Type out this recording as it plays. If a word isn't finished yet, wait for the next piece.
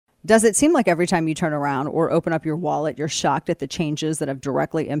Does it seem like every time you turn around or open up your wallet, you're shocked at the changes that have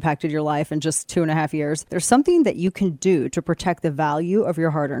directly impacted your life in just 2.5 years? There's something that you can do to protect the value of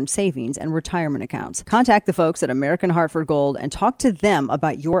your hard-earned savings and retirement accounts. Contact the folks at American Hartford Gold and talk to them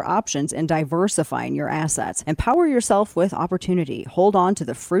about your options in diversifying your assets. Empower yourself with opportunity. Hold on to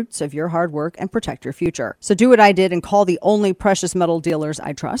the fruits of your hard work and protect your future. So do what I did and call the only precious metal dealers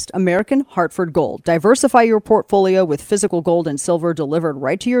I trust, American Hartford Gold. Diversify your portfolio with physical gold and silver delivered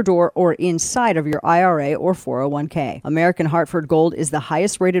right to your door or inside of your IRA or 401k. American Hartford Gold is the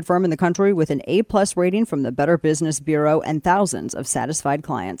highest rated firm in the country with an A-plus rating from the Better Business Bureau and thousands of satisfied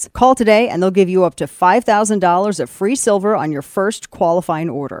clients. Call today and they'll give you up to $5,000 of free silver on your first qualifying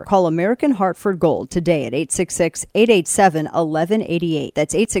order. Call American Hartford Gold today at 866-887-1188.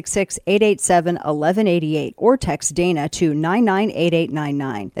 That's 866-887-1188 or text Dana to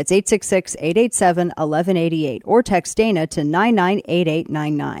 998899. That's 866-887-1188 or text Dana to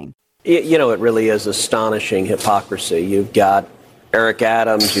 998899. You know, it really is astonishing hypocrisy. You've got Eric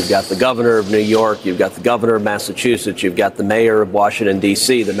Adams, you've got the governor of New York, you've got the governor of Massachusetts, you've got the mayor of Washington,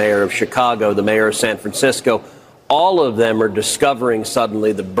 D.C., the mayor of Chicago, the mayor of San Francisco. All of them are discovering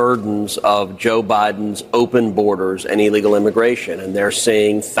suddenly the burdens of Joe Biden's open borders and illegal immigration. And they're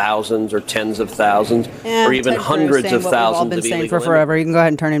seeing thousands or tens of thousands or even hundreds of thousands of illegal immigrants. We've all been saying for forever. You can go ahead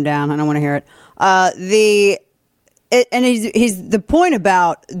and turn him down. I don't want to hear it. He's the point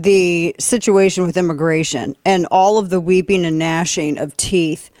about the situation with immigration and all of the weeping and gnashing of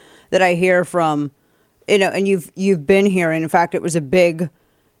teeth that I hear from, and you've been hearing. In fact, it was a big,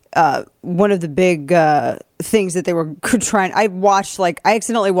 one of the big things that they were trying. I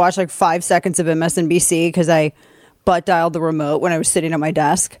accidentally watched 5 seconds of MSNBC because I butt dialed the remote when I was sitting at my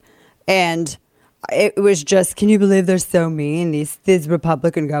desk, and it was just, can you believe they're so mean? These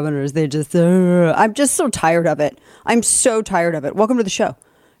Republican governors, they just, I'm just so tired of it. I'm so tired of it. Welcome to the show.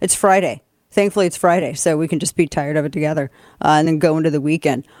 It's Friday. Thankfully, it's Friday, so we can just be tired of it together and then go into the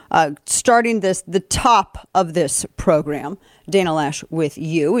weekend. Starting the top of this program, Dana Loesch with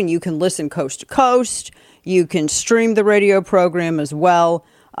you, and you can listen coast to coast. You can stream the radio program as well,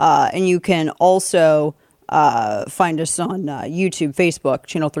 and you can also find us on YouTube, Facebook,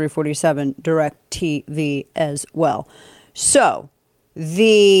 Channel 347, Direct TV as well. So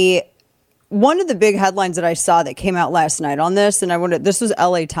one of the big headlines that I saw that came out last night on this, and this was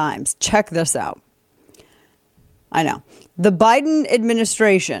LA Times. Check this out. I know. The Biden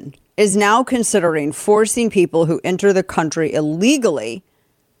administration is now considering forcing people who enter the country illegally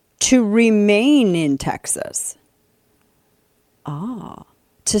to remain in Texas. To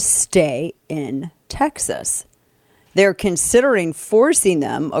stay in Texas. They're considering forcing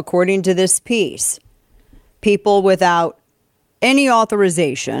them, according to this piece, people without any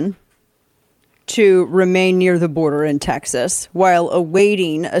authorization to remain near the border in Texas while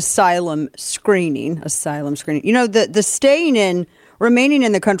awaiting asylum screening. You know, the remaining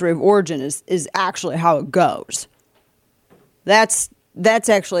in the country of origin is actually how it goes. That's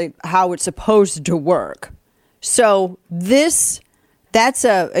actually how it's supposed to work. So that's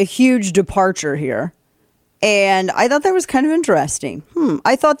a huge departure here. And I thought that was kind of interesting.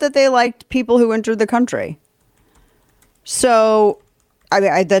 I thought that they liked people who entered the country. So,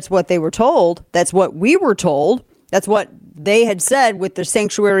 that's what they were told. That's what we were told. That's what they had said with the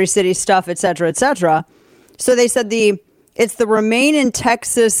sanctuary city stuff, et cetera, et cetera. So they said it's the remain in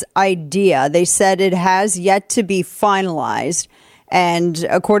Texas idea. They said it has yet to be finalized. And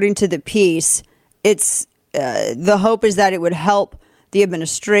according to the piece, it's the hope is that it would help the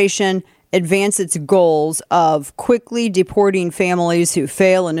administration advance its goals of quickly deporting families who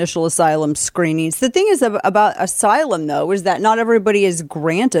fail initial asylum screenings. The thing is about asylum, though, is that not everybody is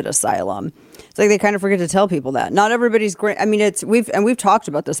granted asylum. It's like they kind of forget to tell people that not everybody's granted. I mean, we've talked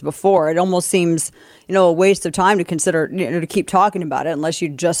about this before. It almost seems, a waste of time to consider, to keep talking about it unless you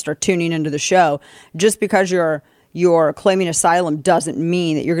just are tuning into the show. Just because you're claiming asylum doesn't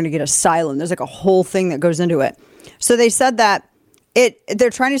mean that you're going to get asylum. There's like a whole thing that goes into it. So they said that they're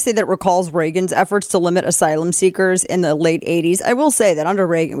trying to say that it recalls Reagan's efforts to limit asylum seekers in the late 80s. I will say that under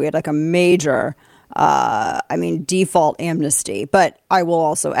Reagan, we had like a major, default amnesty. But I will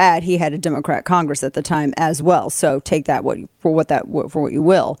also add he had a Democrat Congress at the time as well. So take that for what you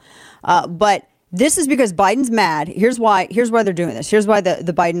will. But this is because Biden's mad. Here's why they're doing this. Here's why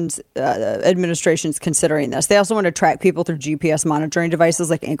the Biden's administration is considering this. They also want to track people through GPS monitoring devices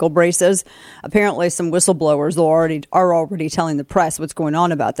like ankle braces. Apparently, some whistleblowers are already telling the press what's going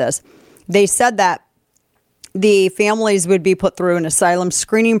on about this. They said that the families would be put through an asylum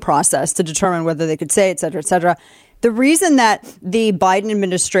screening process to determine whether they could stay, et cetera, et cetera. The reason that the Biden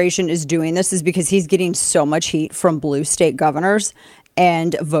administration is doing this is because he's getting so much heat from blue state governors.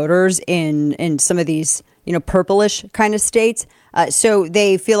 and voters in some of these, purplish kind of states. So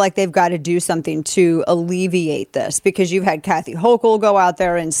they feel like they've got to do something to alleviate this, because you've had Kathy Hochul go out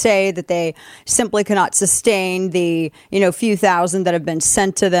there and say that they simply cannot sustain the, few thousand that have been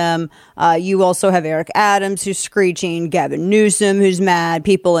sent to them. You also have Eric Adams, who's screeching, Gavin Newsom, who's mad,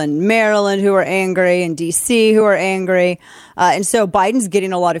 people in Maryland who are angry, and DC who are angry. And so Biden's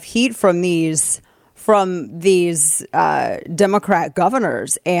getting a lot of heat from these Democrat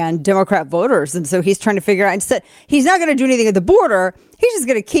governors and Democrat voters. And so he's trying to figure out, instead, he's not going to do anything at the border. He's just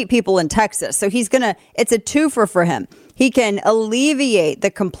going to keep people in Texas. So it's a twofer for him. He can alleviate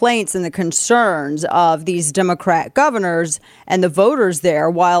the complaints and the concerns of these Democrat governors and the voters there,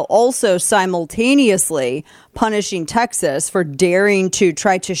 while also simultaneously punishing Texas for daring to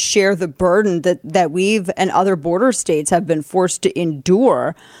try to share the burden that we've and other border states have been forced to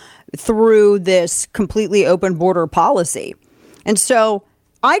endure through this completely open border policy. And so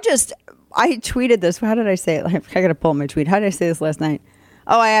I tweeted this. How did I say it? I got to pull my tweet. How did I say this last night?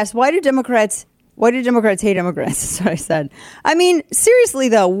 Oh, I asked, why do Democrats hate immigrants? That's what I said. I mean, seriously,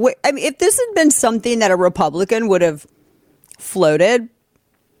 though, if this had been something that a Republican would have floated,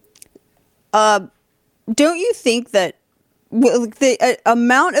 don't you think that the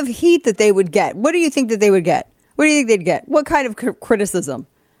amount of heat that they would get, what do you think that they would get? What do you think they'd get? What kind of criticism?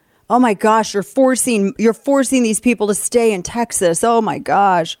 Oh my gosh, you're forcing these people to stay in Texas. Oh my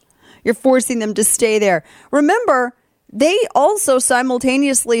gosh, you're forcing them to stay there. Remember, they also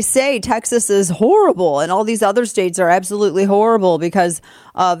simultaneously say Texas is horrible and all these other states are absolutely horrible because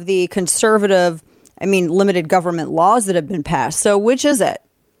of the conservative, limited government laws that have been passed. So which is it?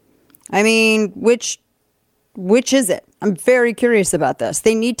 Which is it? I'm very curious about this.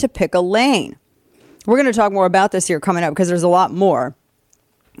 They need to pick a lane. We're going to talk more about this here coming up because there's a lot more.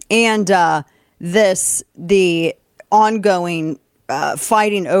 And the ongoing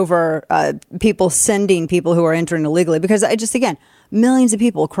fighting over people sending people who are entering illegally, because millions of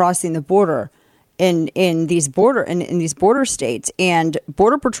people crossing the border in these border states, and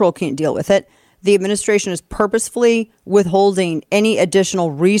Border Patrol can't deal with it. The administration is purposefully withholding any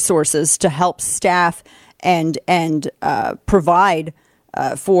additional resources to help staff and provide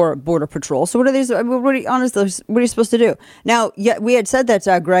for Border Patrol. So what are these? What are you supposed to do? Now, we had said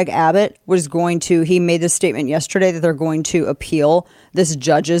that Greg Abbott was he made this statement yesterday that they're going to appeal this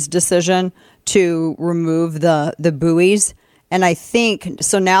judge's decision to remove the buoys. And I think,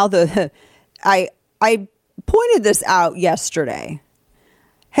 so now I pointed this out yesterday.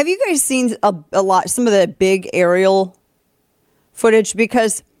 Have you guys seen some of the big aerial footage?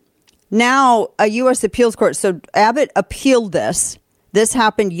 Because now a U.S. appeals court, so Abbott appealed this. This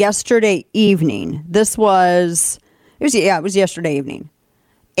happened yesterday evening. It was yesterday evening.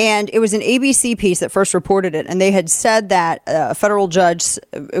 And it was an ABC piece that first reported it. And they had said that a federal judge,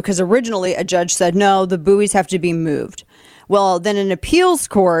 because originally a judge said, no, the buoys have to be moved. Well, then an appeals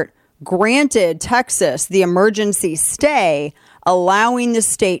court granted Texas the emergency stay, allowing the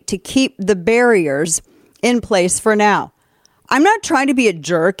state to keep the barriers in place for now. I'm not trying to be a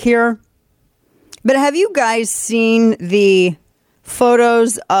jerk here, but have you guys seen the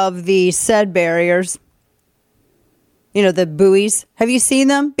photos of the said barriers? The buoys. Have you seen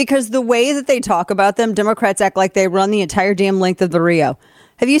them? Because the way that they talk about them, Democrats act like they run the entire damn length of the Rio.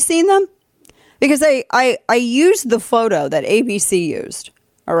 Have you seen them? Because I used the photo that ABC used.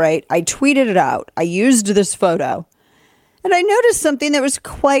 All right. I tweeted it out. I used this photo. And I noticed something that was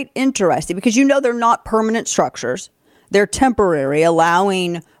quite interesting, because they're not permanent structures. They're temporary,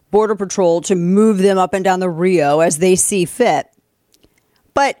 allowing Border Patrol to move them up and down the Rio as they see fit.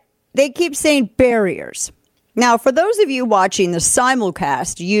 But they keep saying barriers. Now, for those of you watching the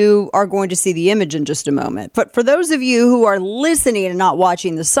simulcast, you are going to see the image in just a moment. But for those of you who are listening and not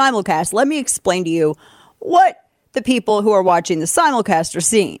watching the simulcast, let me explain to you what the people who are watching the simulcast are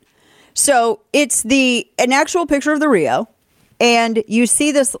seeing. So it's an actual picture of the Rio, and you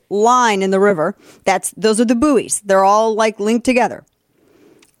see this line in the river. Those are the buoys. They're all linked together.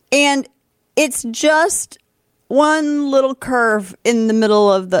 And it's just one little curve in the middle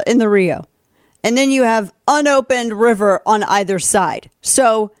of the Rio. And then you have unopened river on either side.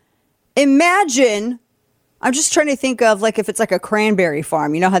 So imagine, I'm just trying to think of if it's like a cranberry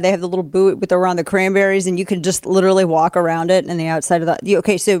farm. You know how they have the little buoy around the cranberries and you can just literally walk around it and the outside of that.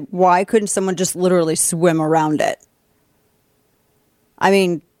 Okay, so why couldn't someone just literally swim around it?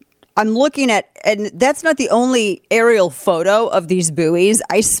 I'm looking at, and that's not the only aerial photo of these buoys.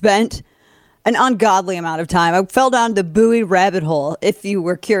 I spent an ungodly amount of time. I fell down the buoy rabbit hole. If you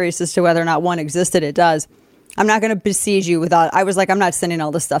were curious as to whether or not one existed, it does. I'm not going to besiege you without. I was like, I'm not sending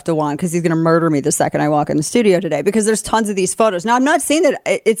all this stuff to Juan because he's going to murder me the second I walk in the studio today, because there's tons of these photos. Now, I'm not saying that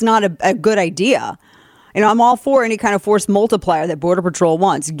it's not a good idea. I'm all for any kind of force multiplier that Border Patrol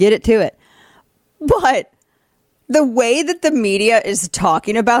wants. Get it to it. But the way that the media is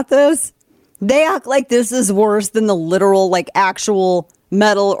talking about this, they act like this is worse than the literal, like, actual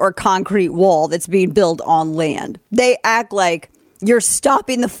metal or concrete wall that's being built on land. They act like you're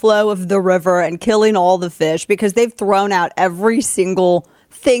stopping the flow of the river and killing all the fish, because they've thrown out every single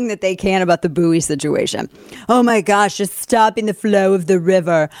thing that they can about the buoy situation. Oh my gosh, you're stopping the flow of the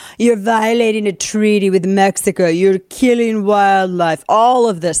river. You're violating a treaty with Mexico. You're killing wildlife. All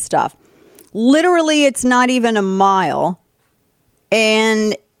of this stuff. Literally, it's not even a mile.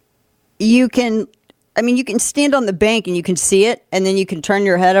 And you can stand on the bank and you can see it, and then you can turn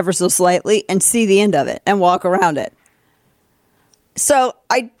your head ever so slightly and see the end of it and walk around it. So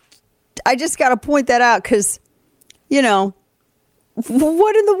I just got to point that out because,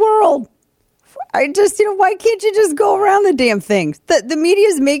 what in the world? Why can't you just go around the damn thing? The media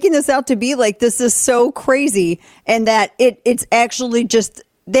is making this out to be like this is so crazy, and that it's actually just,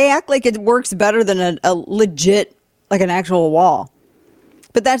 they act like it works better than a legit, like an actual wall.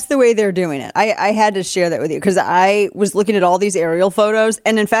 But that's the way they're doing it. I had to share that with you because I was looking at all these aerial photos.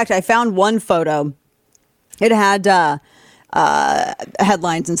 And in fact, I found one photo. It had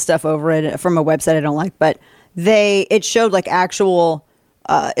headlines and stuff over it from a website I don't like, but it showed like actual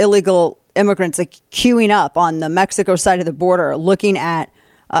illegal immigrants like queuing up on the Mexico side of the border, looking at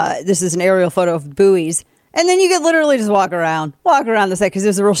this is an aerial photo of buoys, and then you could literally just walk around the side because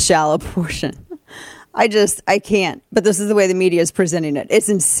there's a real shallow portion. I can't. But this is the way the media is presenting it. It's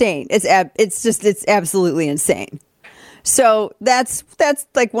insane. It's absolutely insane. So that's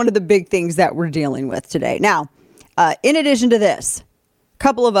like one of the big things that we're dealing with today. Now, in addition to this, a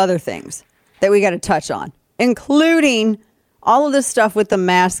couple of other things that we got to touch on, including all of this stuff with the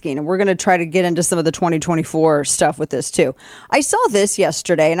masking. And we're going to try to get into some of the 2024 stuff with this too. I saw this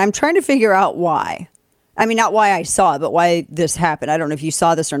yesterday and I'm trying to figure out why. I mean, not why I saw it, but why this happened. I don't know if you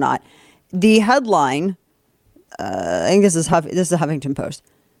saw this or not. The headline, I think this is the Huffington Post.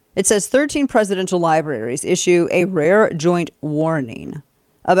 It says 13 presidential libraries issue a rare joint warning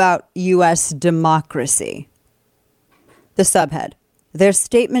about U.S. democracy. The subhead, their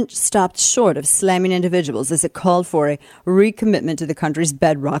statement stopped short of slamming individuals as it called for a recommitment to the country's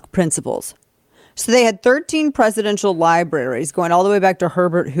bedrock principles. So they had 13 presidential libraries going all the way back to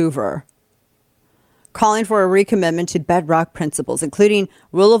Herbert Hoover, calling for a recommitment to bedrock principles, including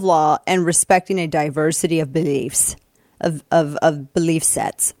rule of law and respecting a diversity of beliefs, of belief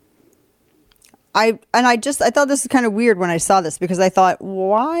sets. I thought this was kind of weird when I saw this, because I thought,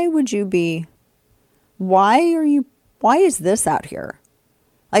 why is this out here?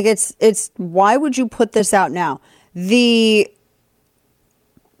 Like why would you put this out now? The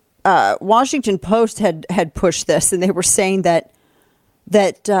Washington Post had pushed this, and they were saying that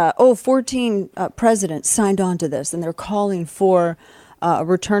 14 presidents signed on to this, and they're calling for a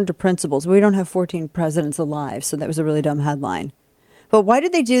return to principles. We don't have 14 presidents alive, so that was a really dumb headline. But why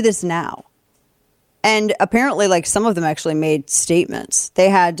did they do this now? And apparently, like, some of them actually made statements. They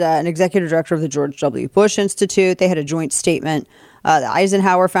had an executive director of the George W. Bush Institute. They had a joint statement. The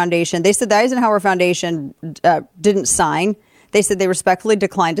Eisenhower Foundation. They said the Eisenhower Foundation didn't sign. They said they respectfully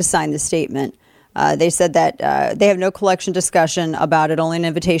declined to sign the statement. They said that they have no collection discussion about it, only an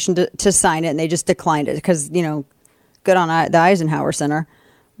invitation to sign it, and they just declined it because, good on the Eisenhower Center.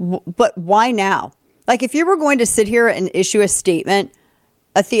 But why now? Like, if you were going to sit here and issue a statement,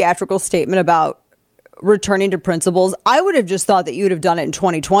 a theatrical statement about returning to principles, I would have just thought that you would have done it in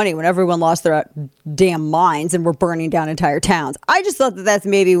 2020 when everyone lost their damn minds and were burning down entire towns. I just thought that that's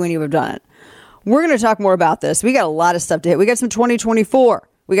maybe when you would have done it. We're going to talk more about this. We got a lot of stuff to hit. We got some 2024.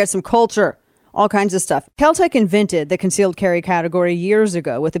 We got some culture. All kinds of stuff. Caltech invented the concealed carry category years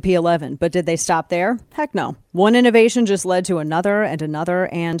ago with the P11, but did they stop there? Heck no. One innovation just led to another and another,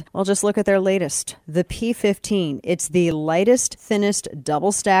 and well, just look at their latest, the P15. It's the lightest, thinnest,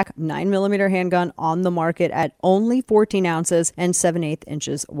 double-stack 9mm handgun on the market at only 14 ounces and 7/8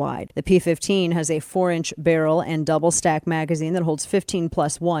 inches wide. The P15 has a 4-inch barrel and double-stack magazine that holds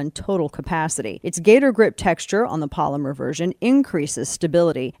 15+1 total capacity. Its gator grip texture on the polymer version increases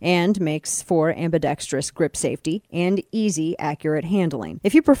stability and makes for ensure ambidextrous grip safety and easy, accurate handling.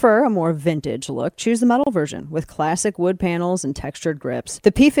 If you prefer a more vintage look, choose the metal version with classic wood panels and textured grips.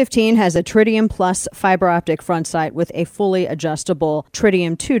 The P15 has a Tritium Plus fiber optic front sight with a fully adjustable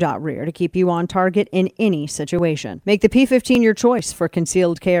Tritium 2-dot rear to keep you on target in any situation. Make the P15 your choice for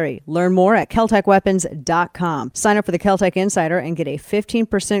concealed carry. Learn more at KeltecWeapons.com. Sign up for the Keltec Insider and get a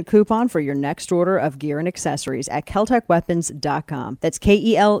 15% coupon for your next order of gear and accessories at KeltecWeapons.com. That's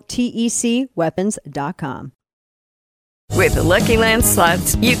KELTEC weapons.com. With the Lucky Land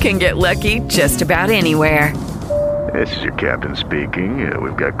Slots, you can get lucky just about anywhere. This is your captain speaking.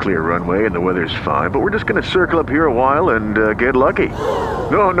 We've got clear runway and the weather's fine, but we're just going to circle up here a while and get lucky.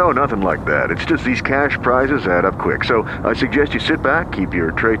 No, nothing like that. It's just these cash prizes add up quick. So I suggest you sit back, keep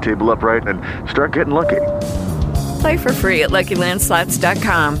your tray table upright, and start getting lucky. Play for free at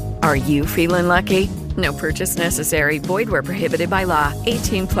LuckyLandSlots.com. Are you feeling lucky? No purchase necessary. Void where prohibited by law.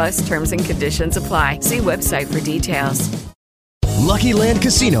 18 plus terms and conditions apply. See website for details. Lucky Land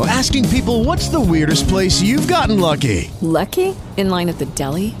Casino, asking people, what's the weirdest place you've gotten lucky? Lucky? In line at the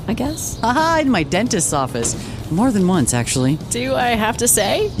deli, I guess? Aha, in my dentist's office. More than once, actually. Do I have to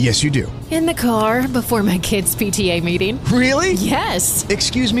say? Yes, you do. In the car before my kids' PTA meeting. Really? Yes.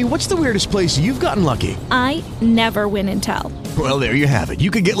 Excuse me, what's the weirdest place you've gotten lucky? I never win and tell. Well, there you have it. You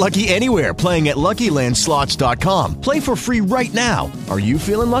can get lucky anywhere, playing at LuckyLandSlots.com. Play for free right now. Are you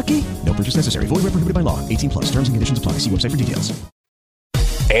feeling lucky? No purchase necessary. Void where prohibited by law. 18 plus. Terms and conditions apply. See website for details.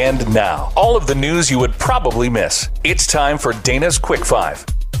 And now, all of the news you would probably miss. It's time for Dana's Quick Five.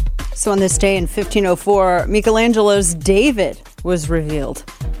 So on this day in 1504, Michelangelo's David was revealed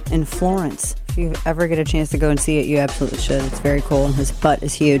in Florence. If you ever get a chance to go and see it, you absolutely should. It's very cool, and his butt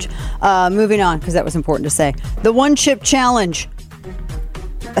is huge. Moving on, because that was important to say. The One Chip Challenge.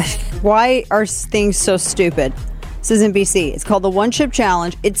 Why are things so stupid? This is in BC. It's called the One Chip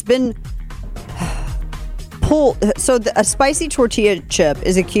Challenge. It's been pulled. So a spicy tortilla chip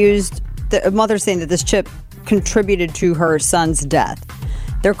is accused. The mother's saying that this chip contributed to her son's death.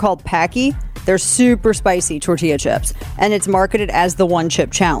 They're called Paqui. They're super spicy tortilla chips, and it's marketed as the One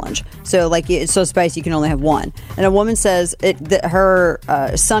Chip Challenge. So, like, it's so spicy you can only have one. And a woman says that her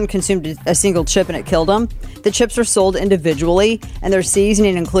son consumed a single chip and it killed him. The chips are sold individually, and their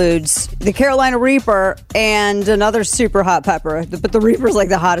seasoning includes the Carolina Reaper and another super hot pepper. But the Reaper is like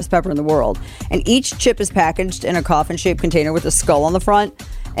the hottest pepper in the world. And each chip is packaged in a coffin-shaped container with a skull on the front.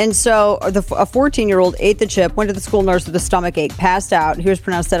 And so a 14-year-old ate the chip, went to the school nurse with a stomach ache, passed out. He was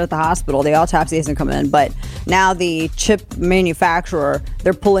pronounced dead at the hospital. The autopsy hasn't come in, but now the chip manufacturer,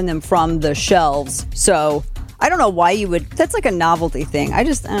 they're pulling them from the shelves. So I don't know why you would. That's like a novelty thing. I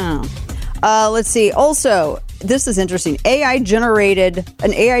don't know. Let's see. Also, this is interesting. An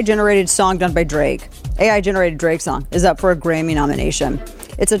AI-generated song done by Drake. AI-generated Drake song is up for a Grammy nomination.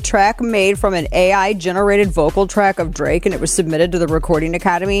 It's a track made from an AI-generated vocal track of Drake, and it was submitted to the Recording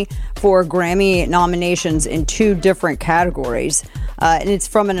Academy for Grammy nominations in 2 different categories. And it's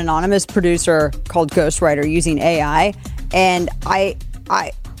from an anonymous producer called Ghostwriter using AI. And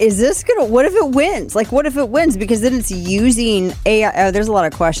is this what if it wins? Like, what if it wins? Because then it's using AI. There's a lot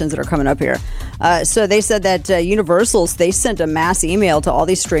of questions that are coming up here. So they said that Universal's, they sent a mass email to all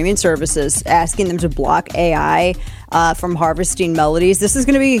these streaming services asking them to block AI from harvesting melodies. This is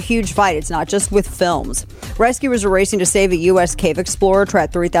going to be a huge fight. It's not just with films. Rescuers are racing to save a U.S. cave explorer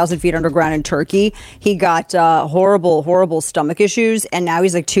trapped 3,000 feet underground in Turkey. He got horrible stomach issues, and now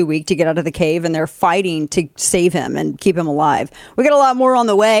he's like too weak to get out of the cave, and they're fighting to save him and keep him alive. We got a lot more on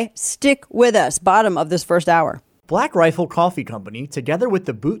the way. Stick with us. Bottom of this first hour. Black Rifle Coffee Company, together with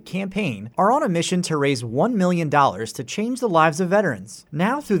the Boot Campaign, are on a mission to raise $1 million to change the lives of veterans.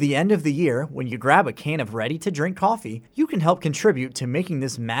 Now through the end of the year, when you grab a can of ready-to-drink coffee, you can help contribute to making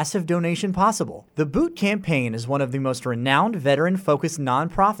this massive donation possible. The Boot Campaign is one of the most renowned veteran-focused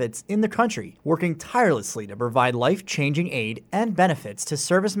nonprofits in the country, working tirelessly to provide life-changing aid and benefits to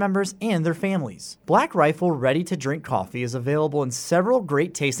service members and their families. Black Rifle ready-to-drink coffee is available in several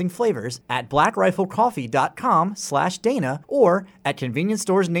great-tasting flavors at blackriflecoffee.com/Dana or at convenience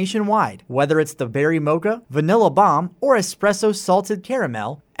stores nationwide. Whether it's the berry mocha, vanilla bomb, or espresso salted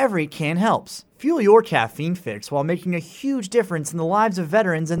caramel, every can helps. Fuel your caffeine fix while making a huge difference in the lives of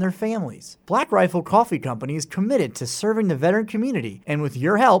veterans and their families. Black Rifle Coffee Company is committed to serving the veteran community, and with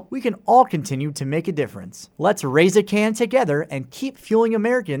your help, we can all continue to make a difference. Let's raise a can together and keep fueling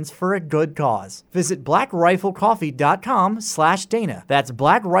Americans for a good cause. Visit blackriflecoffee.com/Dana. That's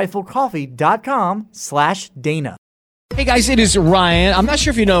blackriflecoffee.com/Dana. Hey guys, it is Ryan. I'm not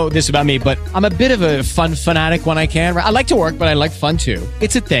sure if you know this about me, but I'm a bit of a fun fanatic when I can. I like to work, but I like fun too.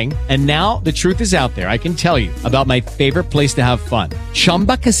 It's a thing. And now the truth is out there. I can tell you about my favorite place to have fun.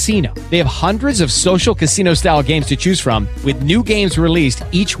 Chumba Casino. They have hundreds of social casino style games to choose from with new games released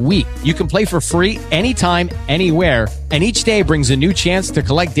each week. You can play for free anytime, anywhere. And each day brings a new chance to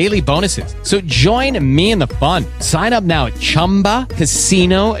collect daily bonuses. So join me in the fun. Sign up now at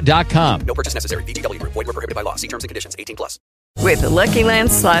ChumbaCasino.com. No purchase necessary. VGW Group. Void where prohibited by law. See terms and conditions. 18+. With the Lucky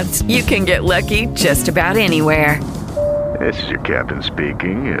Land Slots, you can get lucky just about anywhere. This is your captain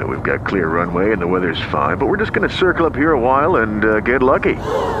speaking. We've got clear runway and the weather's fine, but we're just going to circle up here a while and get lucky.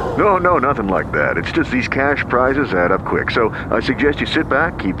 No, nothing like that. It's just these cash prizes add up quick. So I suggest you sit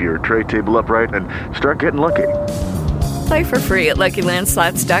back, keep your tray table upright, and start getting lucky. Play for free at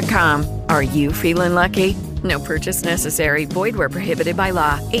LuckyLandSlots.com. Are you feeling lucky? No purchase necessary. Void where prohibited by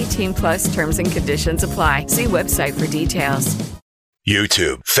law. 18+ terms and conditions apply. See website for details.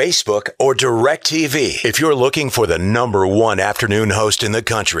 YouTube, Facebook, or DirecTV. If you're looking for the #1 afternoon host in the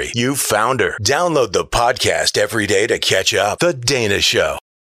country, you've found her. Download the podcast every day to catch up. The Dana Show.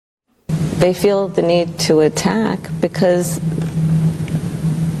 They feel the need to attack because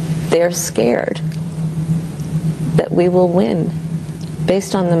they're scared that we will win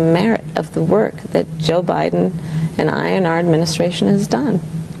based on the merit of the work that Joe Biden and I and our administration has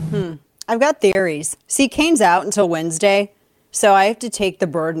done. I've got theories. See, Kane's out until Wednesday, so I have to take the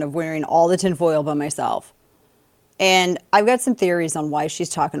burden of wearing all the tinfoil by myself. And I've got some theories on why she's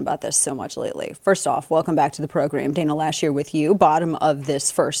talking about this so much lately. First off, welcome back to the program. Dana Loesch with you, bottom of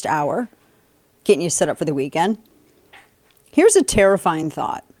this first hour, getting you set up for the weekend. Here's a terrifying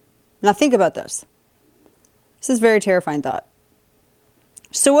thought. Now think about this. This is a very terrifying thought.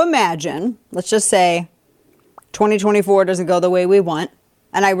 So imagine, let's just say 2024 doesn't go the way we want.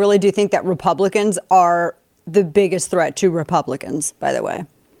 And I really do think that Republicans are the biggest threat to Republicans, by the way.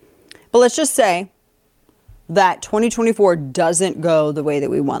 But let's just say that 2024 doesn't go the way that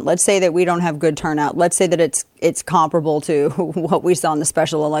we want. Let's say that we don't have good turnout. Let's say that it's comparable to what we saw in the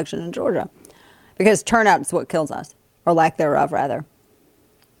special election in Georgia. Because turnout is what kills us, or lack thereof, rather.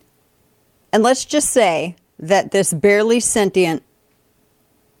 And let's just say that this barely sentient,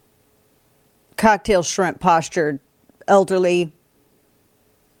 cocktail shrimp postured, elderly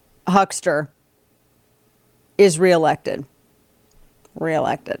huckster is reelected.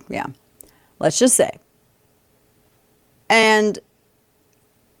 Reelected, yeah. Let's just say. And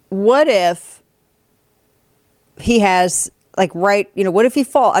what if he has, what if he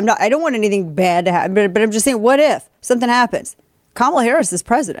falls? I don't want anything bad to happen, but I'm just saying, what if something happens? Kamala Harris is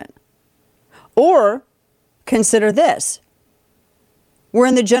president. Or consider this. We're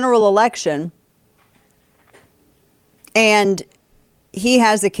in the general election and he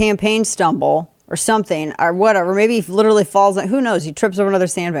has a campaign stumble or something or whatever. Maybe he literally falls. Who knows? He trips over another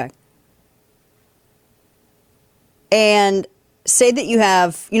sandbag. And say that you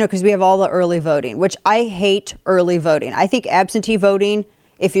have, because we have all the early voting, which I hate early voting. I think absentee voting,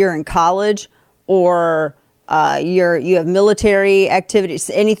 if you're in college or you have military activities,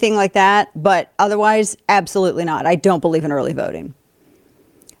 anything like that. But otherwise, absolutely not. I don't believe in early voting.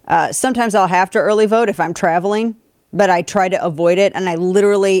 Sometimes I'll have to early vote if I'm traveling, but I try to avoid it. And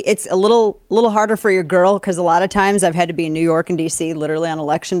it's a little harder for your girl because a lot of times I've had to be in New York and DC literally on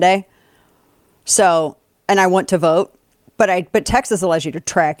election day. So, and I want to vote, but Texas allows you to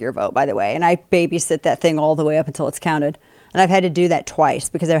track your vote, by the way. And I babysit that thing all the way up until it's counted. And I've had to do that twice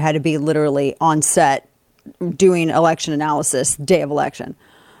because I've had to be literally on set doing election analysis day of election.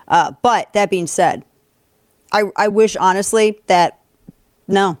 But that being said, I wish honestly that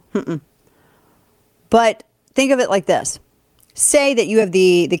no. But think of it like this. Say that you have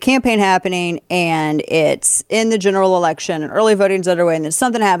the campaign happening and it's in the general election and early voting's underway and then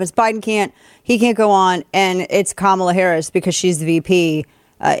something happens. Biden can't go on and it's Kamala Harris because she's the VP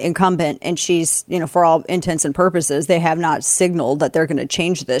incumbent and she's, for all intents and purposes, they have not signaled that they're going to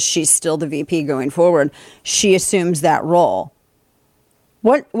change this. She's still the VP going forward. She assumes that role.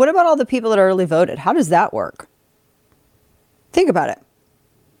 What about all the people that early voted? How does that work? Think about it.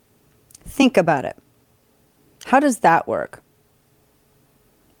 Think about it. How does that work?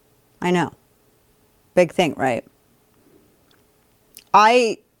 I know. Big thing, right?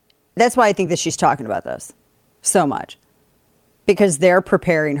 That's why I think that she's talking about this so much. Because they're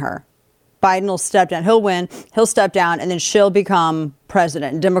preparing her. Biden will step down. He'll win. He'll step down, and then she'll become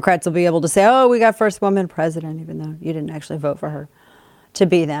president. And Democrats will be able to say, oh, we got first woman president, even though you didn't actually vote for her to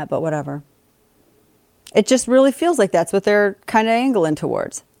be that, but whatever. It just really feels like that's what they're kind of angling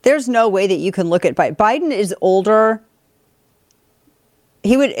towards. There's no way that you can look at Biden. Biden is older.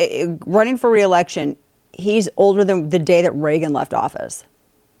 He would, running for re-election, he's older than the day that Reagan left office.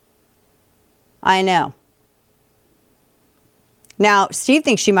 I know. Now, Steve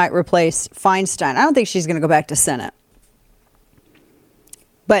thinks she might replace Feinstein. I don't think she's going to go back to Senate.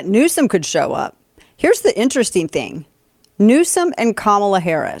 But Newsom could show up. Here's the interesting thing. Newsom and Kamala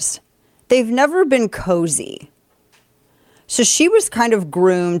Harris, they've never been cozy. So she was kind of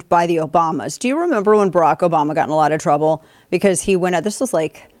groomed by the Obamas. Do you remember when Barack Obama got in a lot of trouble? Because he went out, this was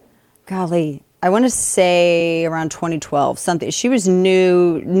like, golly, I want to say around 2012, something. She was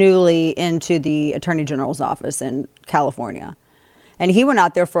newly into the Attorney General's office in California. And he went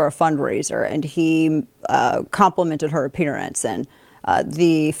out there for a fundraiser, and he complimented her appearance. And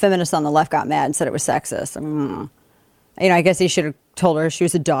the feminists on the left got mad and said it was sexist. You know, I guess he should have told her she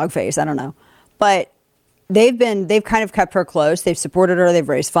was a dog face. I don't know. But they've kind of kept her close. They've supported her. They've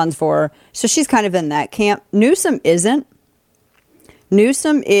raised funds for her. So she's kind of in that camp. Newsom isn't.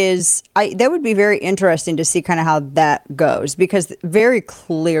 Newsom is, that would be very interesting to see kind of how that goes, because very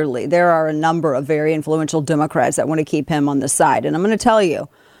clearly there are a number of very influential Democrats that want to keep him on the side. And I'm going to tell you,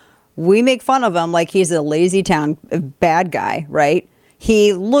 we make fun of him like he's a lazy town bad guy, right?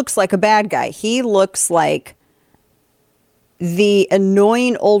 He looks like a bad guy. He looks like the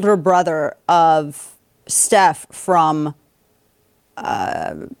annoying older brother of Steph from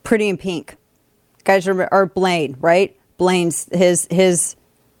Pretty in Pink. Guys remember, or Blaine, right? Blaine's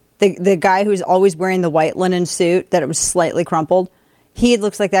the guy who's always wearing the white linen suit that it was slightly crumpled. He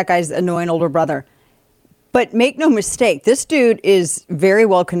looks like that guy's annoying older brother. But make no mistake, this dude is very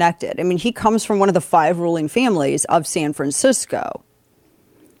well connected. I mean, he comes from one of the 5 ruling families of San Francisco.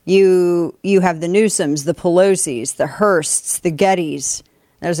 You have the Newsoms, the Pelosi's, the Hearsts, the Gettys.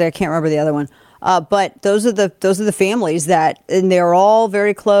 I can't remember the other one. But those are the families that, and they're all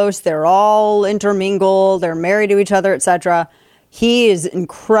very close. They're all intermingled. They're married to each other, etc. He is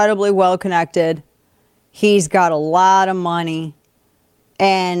incredibly well connected. He's got a lot of money,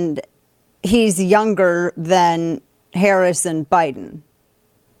 and he's younger than Harris and Biden.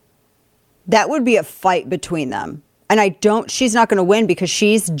 That would be a fight between them. And she's not going to win because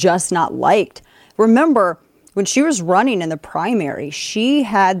she's just not liked. Remember, when she was running in the primary, she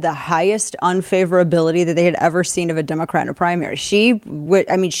had the highest unfavorability that they had ever seen of a Democrat in a primary. She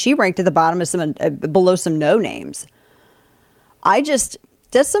ranked at the bottom of below some no names. That's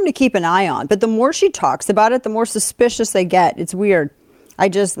something to keep an eye on. But the more she talks about it, the more suspicious they get. It's weird.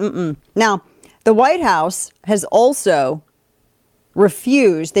 Now, the White House has also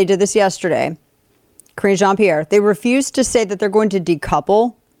refused, they did this yesterday, Karine Jean-Pierre, they refused to say that they're going to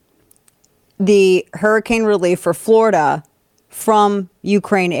decouple the hurricane relief for Florida from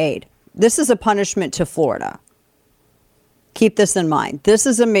Ukraine aid. This is a punishment to Florida. Keep this in mind. This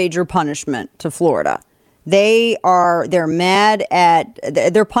is a major punishment to Florida. They're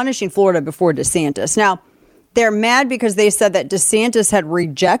punishing Florida before DeSantis. Now, they're mad because they said that DeSantis had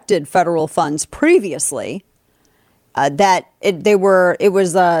rejected federal funds previously. I can't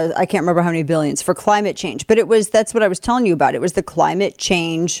remember how many billions for climate change, but that's what I was telling you about. It was the climate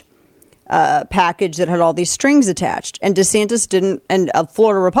change package that had all these strings attached, and DeSantis didn't, and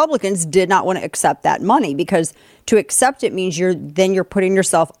Florida Republicans did not want to accept that money, because to accept it means you're putting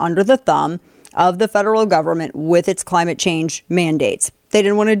yourself under the thumb of the federal government with its climate change mandates. They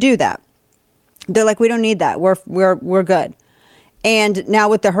didn't want to do that. They're like, we don't need that. We're good. And now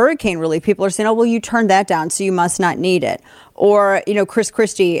with the hurricane relief, people are saying, oh, well, you turned that down, so you must not need it. Or, Chris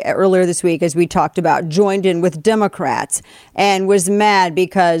Christie earlier this week, as we talked about, joined in with Democrats and was mad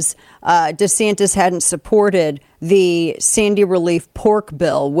because DeSantis hadn't supported the Sandy relief pork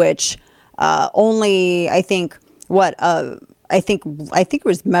bill, which only, I think it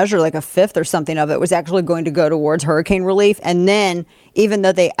was measured like a fifth or something of it was actually going to go towards hurricane relief. And then even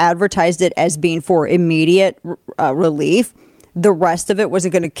though they advertised it as being for immediate relief, the rest of it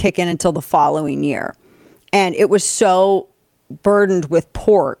wasn't going to kick in until the following year. And it was so burdened with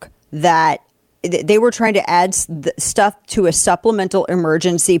pork that they were trying to add stuff to a supplemental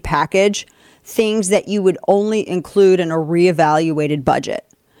emergency package, things that you would only include in a reevaluated budget.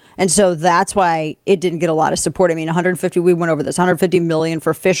 And so that's why it didn't get a lot of support. I mean, we went over this, $150 million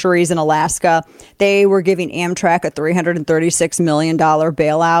for fisheries in Alaska. They were giving Amtrak a $336 million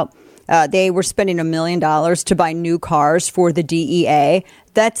bailout. They were spending $1 million to buy new cars for the DEA.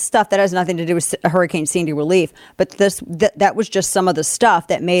 That's stuff that has nothing to do with Hurricane Sandy relief. But that was just some of the stuff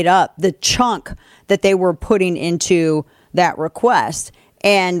that made up the chunk that they were putting into that request.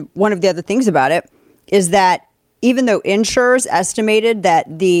 And one of the other things about it is that even though insurers estimated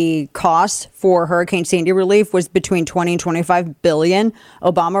that the cost for Hurricane Sandy relief was between 20 and 25 billion,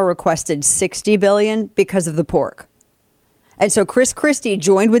 Obama requested 60 billion because of the pork. And so Chris Christie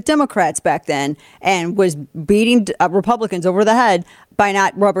joined with Democrats back then and was beating Republicans over the head by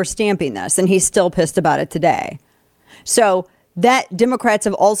not rubber stamping this. And he's still pissed about it today. So that Democrats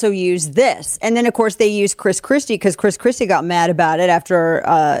have also used this. And then, of course, they used Chris Christie because Chris Christie got mad about it after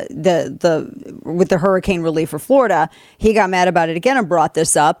with the hurricane relief for Florida. He got mad about it again and brought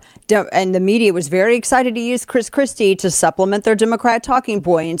this up. And the media was very excited to use Chris Christie to supplement their Democrat talking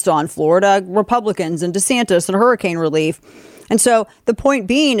points on Florida Republicans and DeSantis and hurricane relief. And so the point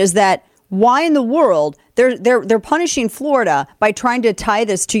being is that why in the world they're punishing Florida by trying to tie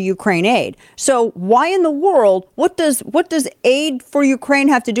this to Ukraine aid? So why in the world, what does aid for Ukraine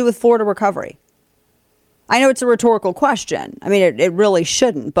have to do with Florida recovery? I know it's a rhetorical question. I mean, it really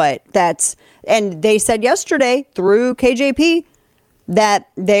shouldn't, but and they said yesterday through KJP that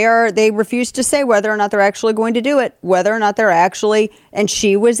they refused to say whether or not they're actually going to do it, whether or not they're actually, and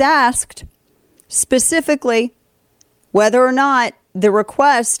she was asked specifically whether or not the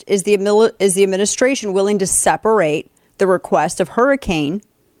request is the administration willing to separate the request of hurricane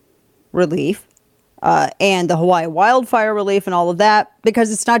relief and the Hawaii wildfire relief and all of that,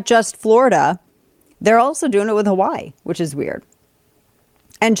 because it's not just Florida. They're also doing it with Hawaii, which is weird.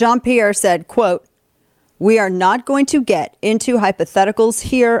 And Jean-Pierre said, quote, "We are not going to get into hypotheticals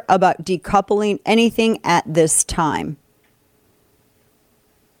here about decoupling anything at this time."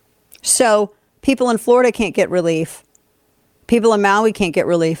 So people in Florida can't get relief. People in Maui can't get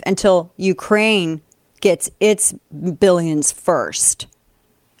relief until Ukraine gets its billions first.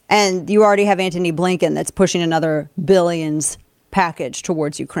 And you already have Antony Blinken that's pushing another billions package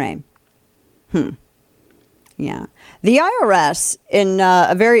towards Ukraine. Yeah. The IRS, in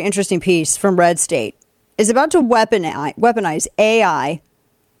a very interesting piece from Red State, is about to weaponize AI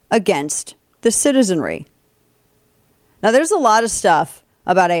against the citizenry. Now, there's a lot of stuff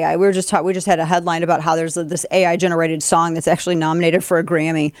about AI. We just had a headline about how there's this AI generated song that's actually nominated for a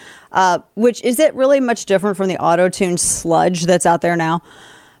Grammy, which is it really much different from the auto-tune sludge that's out there now.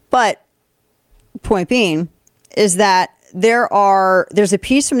 But point being is that there's a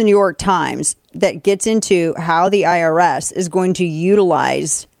piece from the New York Times that gets into how the IRS is going to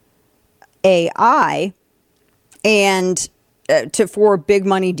utilize AI and for big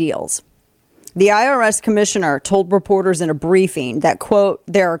money deals. The IRS commissioner told reporters in a briefing that, quote,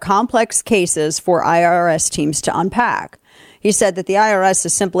 "there are complex cases for IRS teams to unpack." He said that the IRS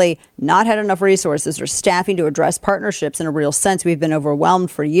has simply not had enough resources or staffing to address partnerships in a real sense. We've been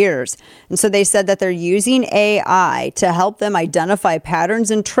overwhelmed for years. And so they said that they're using AI to help them identify patterns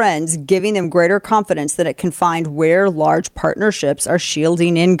and trends, giving them greater confidence that it can find where large partnerships are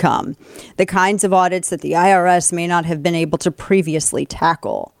shielding income, the kinds of audits that the IRS may not have been able to previously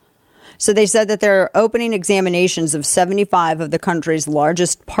tackle. So they said that they're opening examinations of 75 of the country's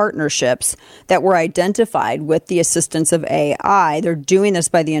largest partnerships that were identified with the assistance of AI. They're doing this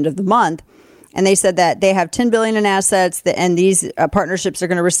by the end of the month. And they said that they have $10 billion in assets, and these partnerships are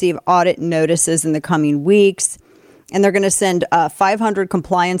going to receive audit notices in the coming weeks. And they're going to send 500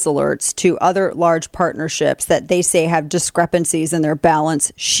 compliance alerts to other large partnerships that they say have discrepancies in their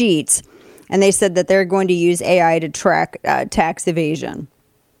balance sheets. And they said that they're going to use AI to track tax evasion.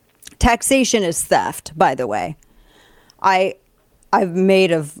 Taxation is theft, by the way. I've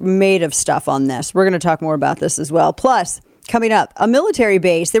made of stuff on this. We're going to talk more about this as well. Plus, coming up, a military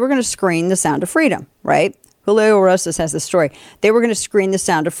base, they were going to screen The Sound of Freedom, right? Julio Rosas has this story. They were going to screen The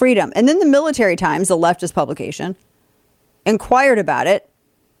Sound of Freedom. And then the Military Times, the leftist publication, inquired about it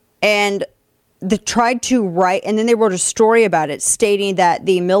and they tried to write, and then they wrote a story about it stating that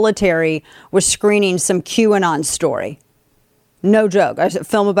the military was screening some QAnon story. No joke. I said,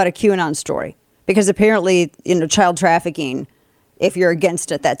 film about a QAnon story. Because apparently, child trafficking, if you're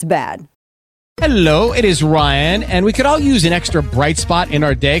against it, that's bad. Hello, it is Ryan, and we could all use an extra bright spot in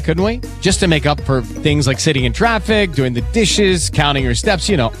our day, couldn't we? Just to make up for things like sitting in traffic, doing the dishes, counting your steps,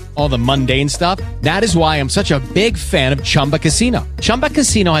 all the mundane stuff. That is why I'm such a big fan of Chumba Casino. Chumba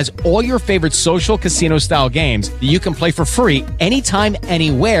Casino has all your favorite social casino-style games that you can play for free anytime,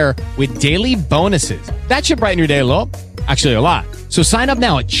 anywhere with daily bonuses. That should brighten your day a little. Actually, a lot. So sign up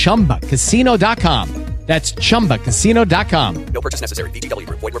now at ChumbaCasino.com. That's ChumbaCasino.com. No purchase necessary. VGW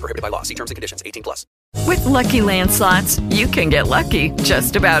Group. Void where prohibited by law. See terms and conditions. 18+. With Lucky Land Slots, you can get lucky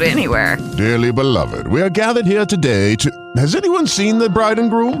just about anywhere. Dearly beloved, we are gathered here today to... Has anyone seen the bride and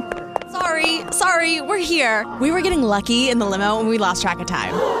groom? Sorry, we're here. We were getting lucky in the limo and we lost track of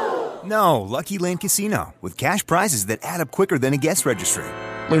time. No, Lucky Land Casino. With cash prizes that add up quicker than a guest registry.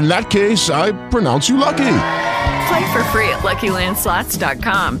 In that case, I pronounce you lucky. Play for free at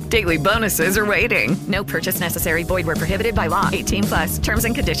LuckyLandSlots.com. Daily bonuses are waiting. No purchase necessary. Void where prohibited by law. 18+. Terms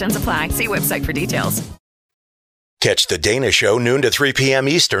and conditions apply. See website for details. Catch The Dana Show noon to 3 p.m.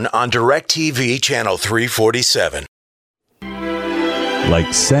 Eastern on DirecTV Channel 347.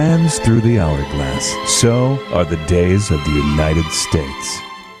 Like sands through the hourglass, so are the days of the United States.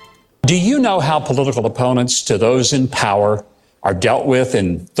 Do you know how political opponents to those in power are dealt with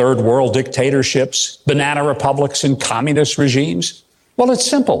in third world dictatorships, banana republics, and communist regimes? Well, it's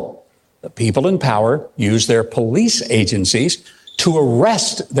simple. The people in power use their police agencies to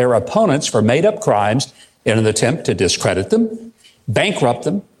arrest their opponents for made-up crimes in an attempt to discredit them, bankrupt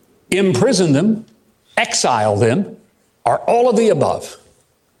them, imprison them, exile them, or all of the above.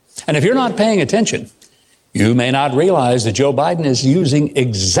 And if you're not paying attention, you may not realize that Joe Biden is using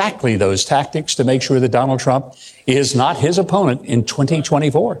exactly those tactics to make sure that Donald Trump is not his opponent in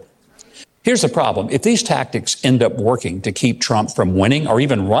 2024. Here's the problem. If these tactics end up working to keep Trump from winning or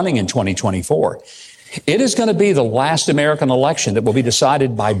even running in 2024, it is going to be the last American election that will be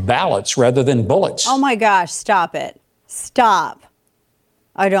decided by ballots rather than bullets. Oh, my gosh. Stop it. Stop.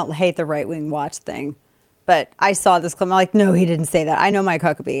 I don't hate the right-wing watch thing. But I saw this clip. I'm like, no, he didn't say that. I know Mike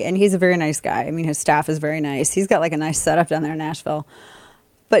Huckabee, and he's a very nice guy. I mean, his staff is very nice. He's got like a nice setup down there in Nashville.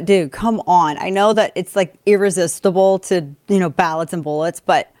 But, dude, come on. I know that it's like irresistible to, ballots and bullets,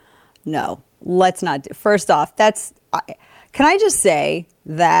 but no, let's not. First off, can I just say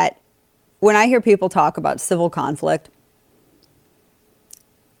that when I hear people talk about civil conflict,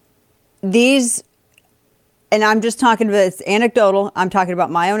 and I'm just talking about, it's anecdotal, I'm talking about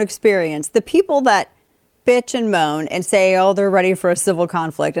my own experience, the people that bitch and moan and say, oh, they're ready for a civil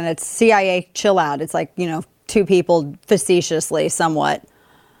conflict, and it's CIA, chill out. It's like, two people facetiously somewhat.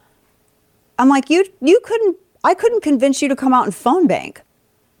 I'm like, I couldn't convince you to come out and phone bank.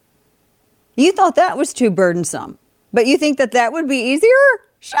 You thought that was too burdensome, but you think that would be easier?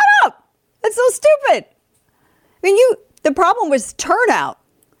 Shut up. That's so stupid. I mean, the problem was turnout.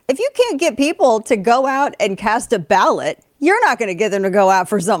 If you can't get people to go out and cast a ballot, you're not going to get them to go out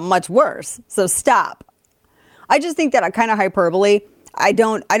for something much worse. So stop. I just think that kind of hyperbole. I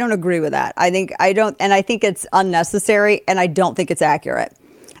don't agree with that. I think it's unnecessary, and I don't think it's accurate.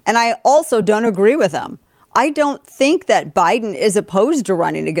 And I also don't agree with him. I don't think that Biden is opposed to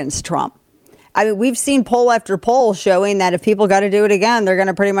running against Trump. I mean, we've seen poll after poll showing that if people got to do it again, they're going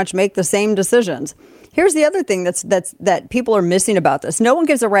to pretty much make the same decisions. Here's the other thing that people are missing about this. No one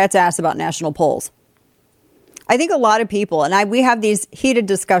gives a rat's ass about national polls. I think a lot of people, and we have these heated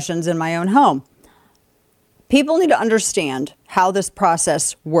discussions in my own home. People need to understand how this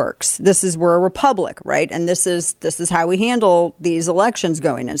process works. We're a republic, right? And this is how we handle these elections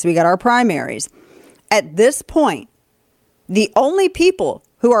going in. So we got our primaries. At this point, the only people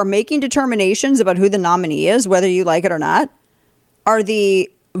who are making determinations about who the nominee is, whether you like it or not, are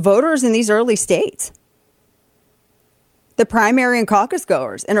the voters in these early states. The primary and caucus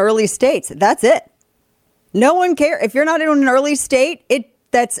goers in early states. That's it. No one cares. If you're not in an early state,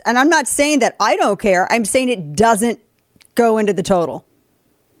 and I'm not saying that I don't care. I'm saying it doesn't go into the total.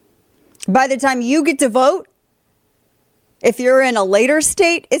 By the time you get to vote, if you're in a later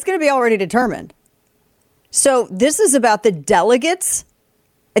state, it's going to be already determined. So this is about the delegates.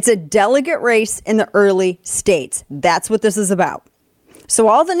 It's a delegate race in the early states. That's what this is about. So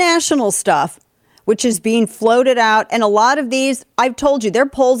all the national stuff, which is being floated out, and a lot of these, I've told you, there are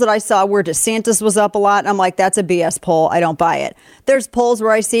polls that I saw where DeSantis was up a lot. I'm like, that's a BS poll. I don't buy it. There's polls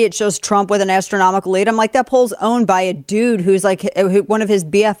where I see it shows Trump with an astronomical lead. I'm like, that poll's owned by a dude who's like one of his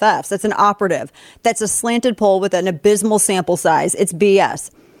BFFs. That's an operative. That's a slanted poll with an abysmal sample size. It's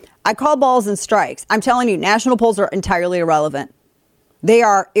BS. I call balls and strikes. I'm telling you, national polls are entirely irrelevant. They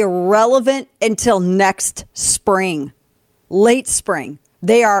are irrelevant until next spring, late spring.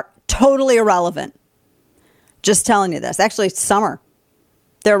 They are totally irrelevant. Just telling you this. Actually, it's summer.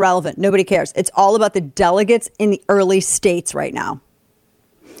 They're irrelevant. Nobody cares. It's all about the delegates in the early states right now.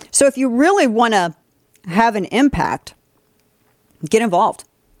 So if you really want to have an impact, get involved.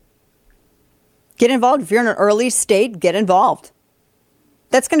 Get involved. If you're in an early state, get involved.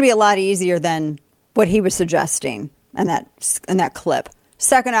 That's going to be a lot easier than what he was suggesting in that clip.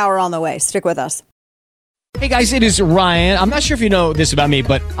 Second hour on the way. Stick with us. Hey guys, it is Ryan. I'm not sure if you know this about me,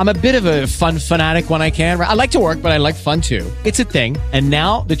 but I'm a bit of a fun fanatic when I can. I like to work, but I like fun too. It's a thing. And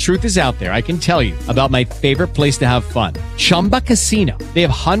now the truth is out there. I can tell you about my favorite place to have fun. Chumba Casino. They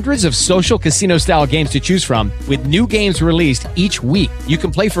have hundreds of social casino style games to choose from with new games released each week. You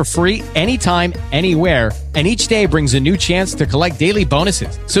can play for free anytime, anywhere. And each day brings a new chance to collect daily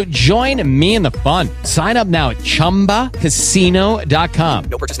bonuses. So join me in the fun. Sign up now at ChumbaCasino.com.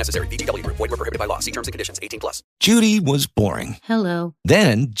 No purchase necessary. VGW Group. Void where prohibited by law. See terms and conditions. 18+. Judy was boring. Hello.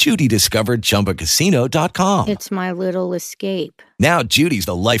 Then Judy discovered ChumbaCasino.com. It's my little escape. Now Judy's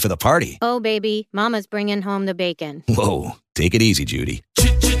the life of the party. Oh, baby, mama's bringing home the bacon. Whoa, take it easy, Judy.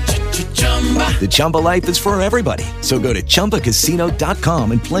 The Chumba life is for everybody. So go to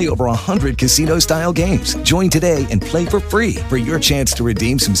ChumbaCasino.com and play over 100 casino-style games. Join today and play for free for your chance to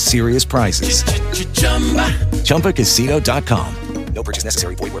redeem some serious prizes. ChumbaCasino.com. No purchase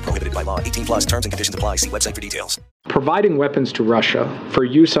necessary. Void where prohibited by law. 18+ terms and conditions apply. See website for details. Providing weapons to Russia for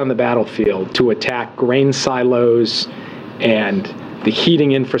use on the battlefield to attack grain silos and the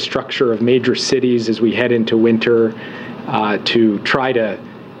heating infrastructure of major cities as we head into winter, to try to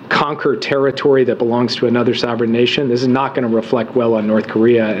conquer territory that belongs to another sovereign nation. This is not going to reflect well on North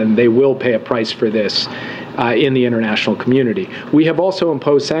Korea, and they will pay a price for this in the international community. We have also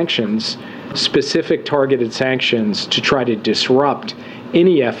imposed sanctions, specific targeted sanctions, to try to disrupt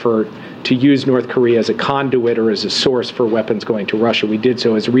any effort to use North Korea as a conduit or as a source for weapons going to Russia. We did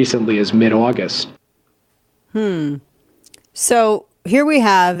so as recently as mid-August. So here we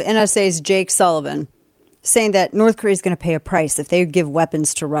have NSA's Jake Sullivan saying that North Korea is going to pay a price if they give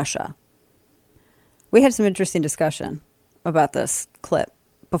weapons to Russia. We had some interesting discussion about this clip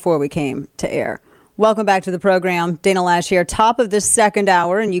before we came to air. Welcome back to the program. Dana Loesch here, top of this second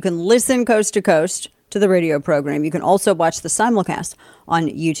hour, and you can listen coast to coast to the radio program. You can also watch the simulcast on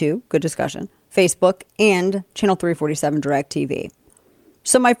YouTube, Good Discussion, Facebook, and Channel 347 Direct TV.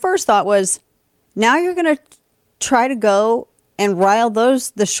 So my first thought was, now you're going to try to go and rile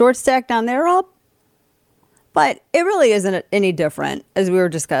the short stack down there up? But it really isn't any different, as we were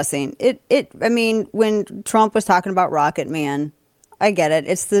discussing. I mean, when Trump was talking about Rocket Man, I get it.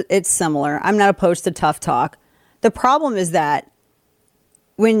 It's similar. I'm not opposed to tough talk. The problem is that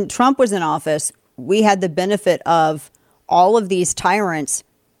when Trump was in office, we had the benefit of all of these tyrants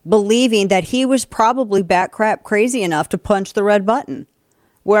believing that he was probably bat-crap crazy enough to punch the red button.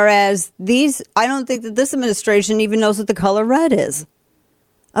 Whereas I don't think that this administration even knows what the color red is.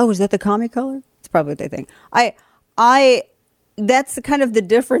 Oh, is that the commie color? It's probably what they think. That's kind of the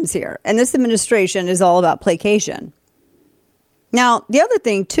difference here. And this administration is all about placation. Now, the other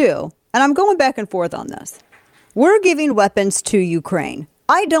thing, too, and I'm going back and forth on this. We're giving weapons to Ukraine.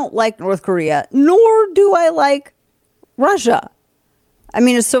 I don't like North Korea, nor do I like Russia. I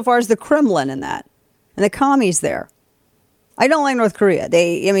mean, as so far as the Kremlin and that, and the commies there. I don't like North Korea.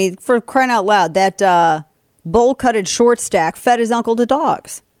 For crying out loud, that bowl-cutted short stack fed his uncle to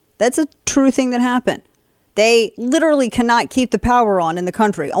dogs. That's a true thing that happened. They literally cannot keep the power on in the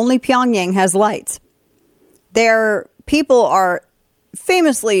country. Only Pyongyang has lights. Their people are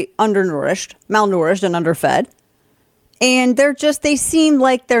famously undernourished, malnourished, and underfed. And they seem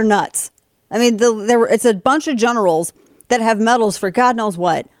like they're nuts. I mean, it's a bunch of generals that have medals for God knows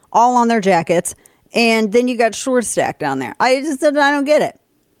what, all on their jackets. And then you got short stack down there. I don't get it.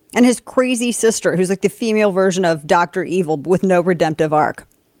 And his crazy sister, who's like the female version of Dr. Evil with no redemptive arc.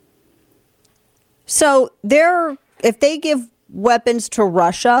 So if they give weapons to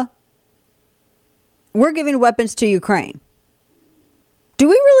Russia, we're giving weapons to Ukraine. Do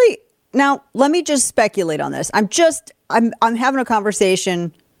we really? Now, let me just speculate on this. I'm having a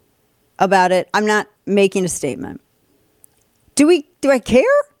conversation about it. I'm not making a statement. Do I care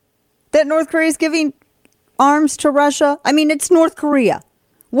that North Korea is giving arms to Russia? I mean, it's North Korea.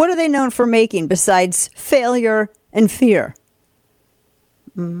 What are they known for making besides failure and fear?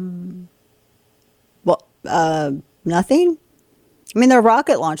 Nothing. I mean, their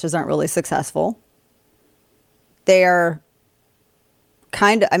rocket launches aren't really successful. They're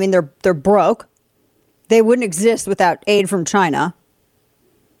they're broke. They wouldn't exist without aid from China.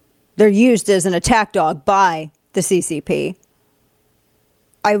 They're used as an attack dog by the CCP.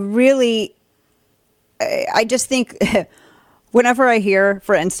 I just think whenever I hear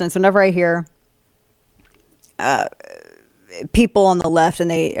people on the left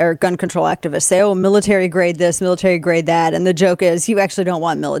and they are gun control activists say, oh, military grade this, military grade that. And the joke is you actually don't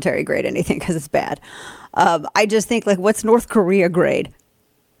want military grade anything because it's bad. I just think, like, what's North Korea grade?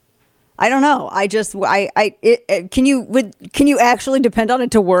 I don't know. Can you actually depend on it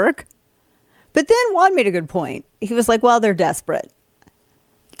to work? But then Juan made a good point. He was like, well, they're desperate.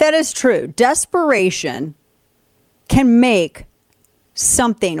 That is true. Desperation can make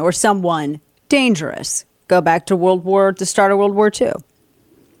something or someone dangerous. Go back to the start of World War II.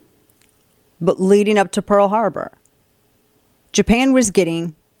 But leading up to Pearl Harbor, Japan was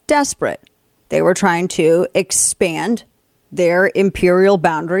getting desperate. They were trying to expand their imperial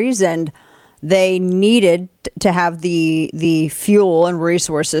boundaries, and they needed to have the fuel and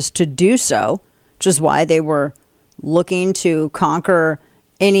resources to do so, which is why they were looking to conquer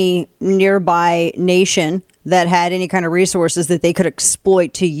any nearby nation that had any kind of resources that they could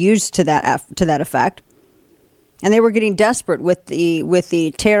exploit to use to that effect. And they were getting desperate with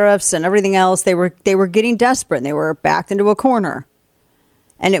the tariffs and everything else. They were getting desperate, and they were backed into a corner.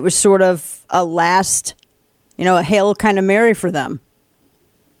 And it was sort of a last, a Hail kind of Mary for them.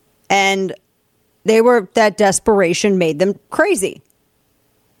 And that desperation made them crazy.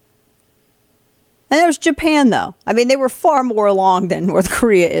 And there's Japan, though. I mean, they were far more along than North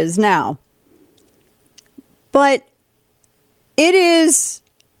Korea is now. But it is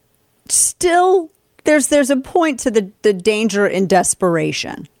still, there's a point to the danger in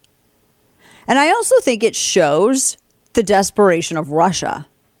desperation. And I also think it shows the desperation of Russia.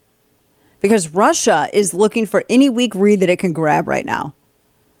 Because Russia is looking for any weak reed that it can grab right now.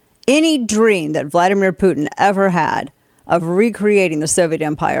 Any dream that Vladimir Putin ever had of recreating the Soviet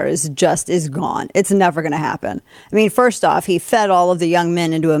Empire is gone. It's never going to happen. I mean, first off, he fed all of the young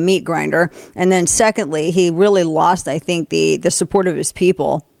men into a meat grinder. And then secondly, he really lost, I think, the support of his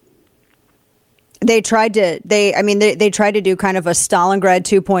people. They tried to do kind of a Stalingrad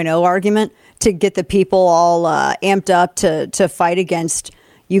 2.0 argument to get the people all amped up to fight against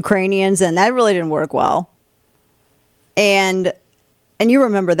Ukrainians. And that really didn't work well. And you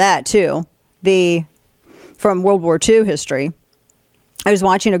remember that, too, from World War II history. I was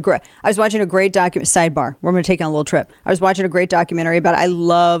watching a great sidebar. We're going to take on a little trip. I was watching a great documentary about,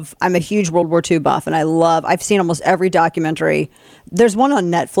 I'm a huge World War II buff, and I've seen almost every documentary. There's one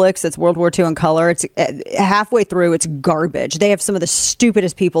on Netflix that's World War II in color. It's halfway through, it's garbage. They have some of the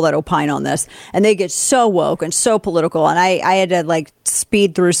stupidest people that opine on this, and they get so woke and so political. And I had to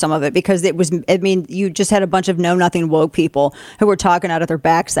speed through some of it because you just had a bunch of know nothing woke people who were talking out of their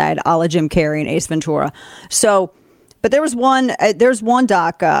backside, a la Jim Carrey and Ace Ventura. So, but there's one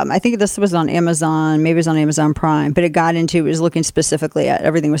doc, I think this was on Amazon, maybe it was on Amazon Prime, but it was looking specifically at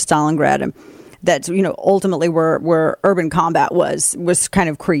everything with Stalingrad, and that's, ultimately where urban combat was kind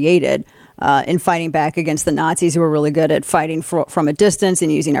of created in fighting back against the Nazis, who were really good at fighting from a distance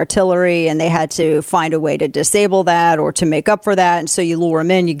and using artillery, and they had to find a way to disable that or to make up for that. And so you lure them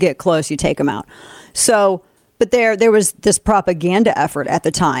in, you get close, you take them out. So, but there was this propaganda effort at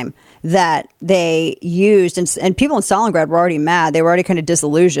the time that they used, and people in Stalingrad were already mad. They were already kind of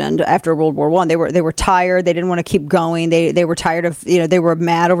disillusioned after World War I. They were tired. They didn't want to keep going. They were tired of, they were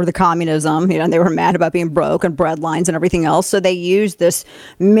mad over the communism. They were mad about being broke and bread lines and everything else. So they used this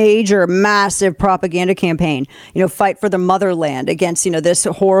major, massive propaganda campaign. Fight for the motherland against this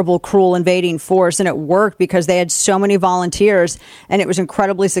horrible, cruel invading force, and it worked because they had so many volunteers, and it was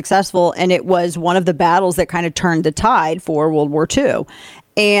incredibly successful. And it was one of the battles that kind of turned the tide for World War II.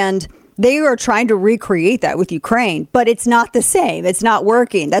 And they are trying to recreate that with Ukraine, but it's not the same. It's not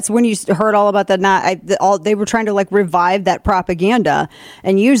working. That's when you heard all about they were trying to revive that propaganda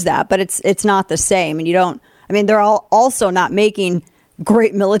and use that, but it's not the same. And they're all also not making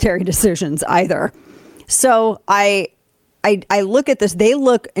great military decisions either. So I look at this, they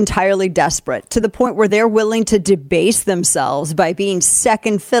look entirely desperate to the point where they're willing to debase themselves by being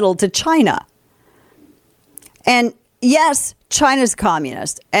second fiddle to China. And yes, China's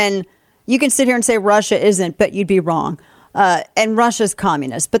communist, and you can sit here and say Russia isn't, but you'd be wrong. And Russia's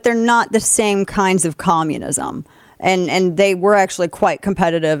communist, but they're not the same kinds of communism. And they were actually quite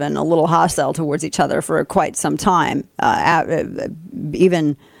competitive and a little hostile towards each other for quite some time,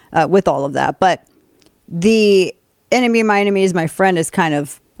 even with all of that. But the enemy of my enemy is my friend is kind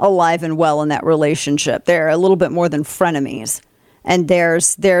of alive and well in that relationship. They're a little bit more than frenemies. And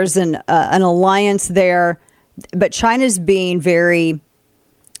there's an alliance there. But China's being very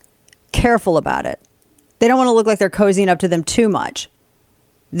careful about it. They don't want to look like they're cozying up to them too much.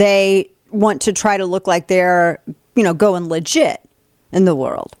 They want to try to look like they're, going legit in the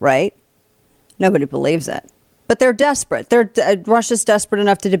world, right? Nobody believes it. But they're desperate. Russia's desperate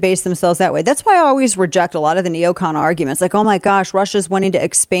enough to debase themselves that way. That's why I always reject a lot of the neocon arguments. Like, oh my gosh, Russia's wanting to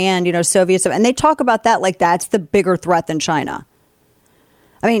expand, Soviet stuff. And they talk about that like that's the bigger threat than China.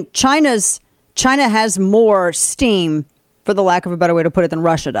 I mean, China has more steam, for the lack of a better way to put it, than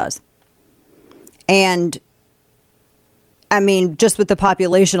Russia does. And, just with the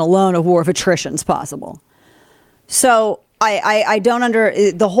population alone, a war of attrition is possible. So I don't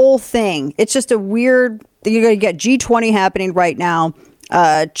the whole thing. It's just a weird, you're going to get G20 happening right now.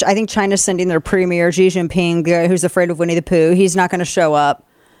 I think China's sending their premier, Xi Jinping, who's afraid of Winnie the Pooh. He's not going to show up.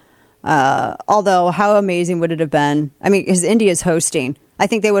 Although, how amazing would it have been? Because India's hosting. I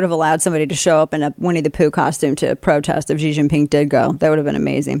think they would have allowed somebody to show up in a Winnie the Pooh costume to protest if Xi Jinping did go. That would have been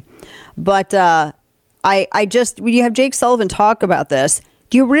amazing. But when you have Jake Sullivan talk about this,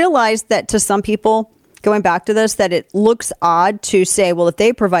 do you realize that to some people, going back to this, that it looks odd to say, well, if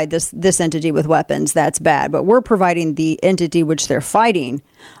they provide this entity with weapons, that's bad. But we're providing the entity which they're fighting.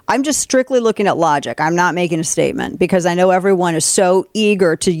 I'm just strictly looking at logic. I'm not making a statement because I know everyone is so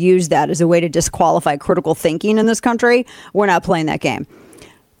eager to use that as a way to disqualify critical thinking in this country. We're not playing that game.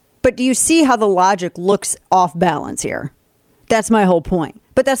 But do you see how the logic looks off balance here? That's my whole point.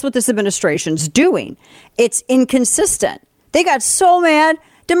 But that's what this administration's doing. It's inconsistent. They got so mad.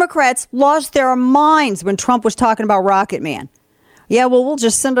 Democrats lost their minds when Trump was talking about Rocket Man. Yeah, well, we'll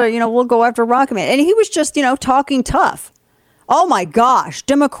just send we'll go after Rocket Man. And he was just, talking tough. Oh my gosh,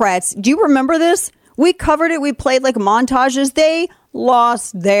 Democrats, do you remember this? We covered it. We played like montages. They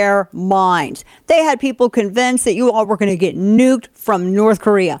lost their minds. They had people convinced that you all were going to get nuked from North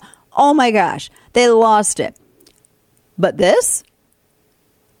Korea. Oh my gosh, they lost it. But this?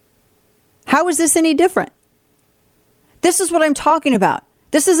 How is this any different? This is what I'm talking about.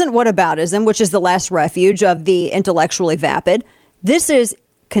 This isn't whataboutism, which is the last refuge of the intellectually vapid. This is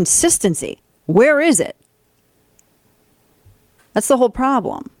consistency. Where is it? That's the whole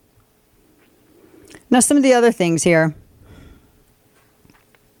problem. Now, some of the other things here.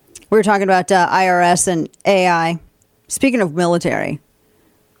 We were talking about IRS and AI. Speaking of military,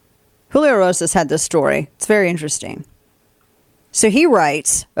 Julio Rosas had this story. It's very interesting. So he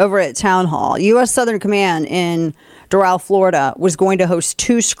writes over at Town Hall, U.S. Southern Command in Doral, Florida, was going to host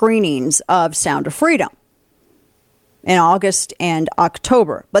 2 screenings of Sound of Freedom in August and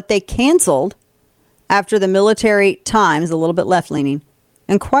October. But they canceled after the Military Times, a little bit left-leaning,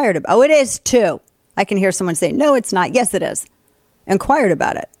 inquired about, oh, it is 2. I can hear someone say, no, it's not. Yes, it is. Inquired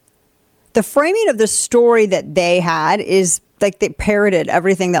about it. The framing of the story that they had is like they parroted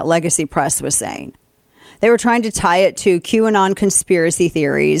everything that Legacy Press was saying. They were trying to tie it to QAnon conspiracy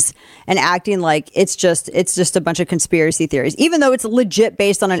theories and acting like it's just a bunch of conspiracy theories, even though it's legit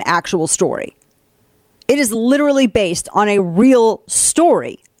based on an actual story. It is literally based on a real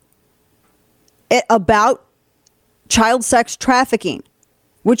story about child sex trafficking,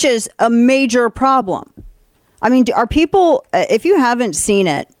 which is a major problem. I mean, are people, if you haven't seen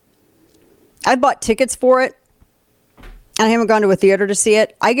it, I bought tickets for it. I haven't gone to a theater to see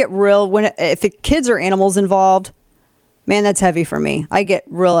it. I get real if the kids or animals involved, man, that's heavy for me. I get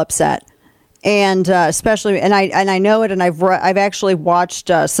real upset, and especially, and I know it, and I've actually watched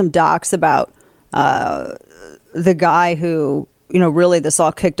some docs about the guy who really this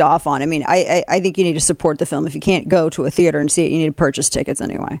all kicked off on. I mean, I think you need to support the film. If you can't go to a theater and see it, you need to purchase tickets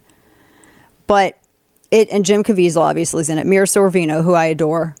anyway. But and Jim Caviezel obviously is in it. Mira Sorvino, who I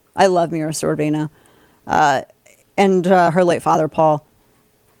adore. I love Mira Sorvino. And her late father, Paul.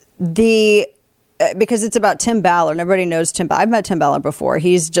 Because it's about Tim Ballard, and everybody knows Tim Ballard. I've met Tim Ballard before.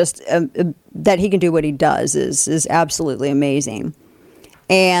 He's just, that he can do what he does is absolutely amazing.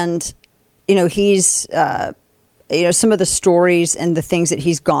 And, he's, some of the stories and the things that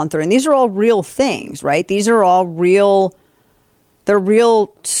he's gone through, and these are all real things, right? These are all real, they're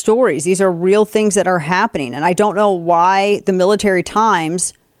real stories. These are real things that are happening. And I don't know why the Military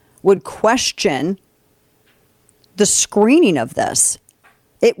Times would question the screening of this.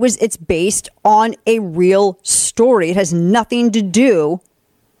 It's based on a real story. It has nothing to do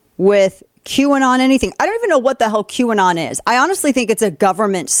with QAnon anything. I don't even know what the hell QAnon is. I honestly think it's a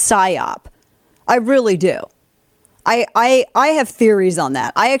government psyop. I really do. I have theories on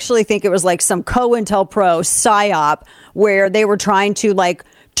that. I actually think it was like some COINTELPRO psyop where they were trying to like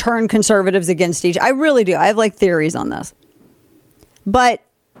turn conservatives against each. I really do. I have like theories on this. But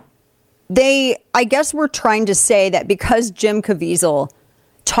I guess we're trying to say that because Jim Caviezel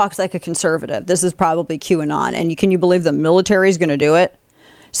talks like a conservative, this is probably QAnon. And can you believe the military is going to do it?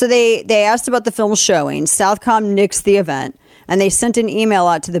 So they asked about the film showing. Southcom nixed the event, and they sent an email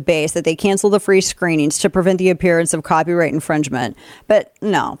out to the base that they canceled the free screenings to prevent the appearance of copyright infringement. But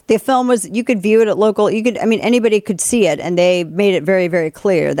no, the film you could view it at local, anybody could see it, and they made it very, very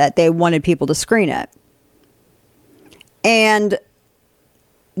clear that they wanted people to screen it. And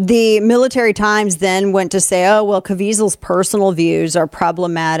the Military Times then went to say, oh, well, Caviezel's personal views are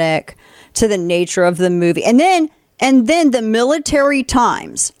problematic to the nature of the movie. And then the Military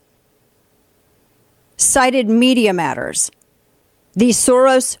Times cited Media Matters, the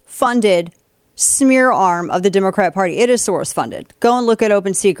Soros-funded smear arm of the Democrat Party. It is Soros-funded. Go and look at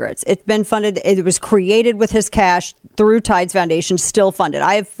Open Secrets. It's been funded. It was created with his cash through Tides Foundation, still funded.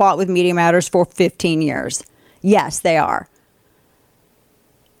 I have fought with Media Matters for 15 years. Yes, they are.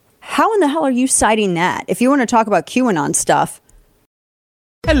 How in the hell are you citing that? If you want to talk about QAnon stuff,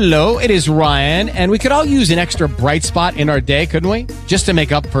 Hello, it is Ryan, and we could all use an extra bright spot in our day, couldn't we? Just to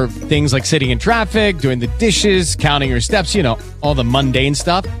make up for things like sitting in traffic, doing the dishes, counting your steps, all the mundane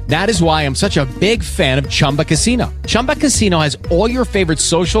stuff. That is why I'm such a big fan of Chumba Casino. Chumba Casino has all your favorite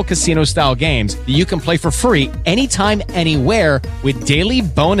social casino-style games that you can play for free anytime, anywhere with daily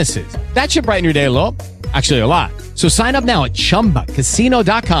bonuses. That should brighten your day a little. Actually, a lot. So sign up now at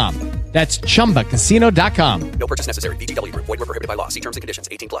ChumbaCasino.com. That's ChumbaCasino.com. No purchase necessary. VGW Group. Void where prohibited by law. See terms and conditions.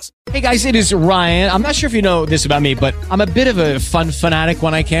 18+. Hey guys, it is Ryan. I'm not sure if you know this about me, but I'm a bit of a fun fanatic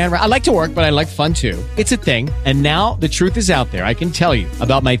when I can. I like to work, but I like fun too. It's a thing. And now the truth is out there. I can tell you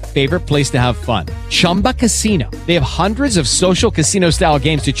about my favorite place to have fun. Chumba Casino. They have hundreds of social casino style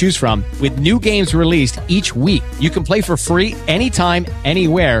games to choose from with new games released each week. You can play for free anytime,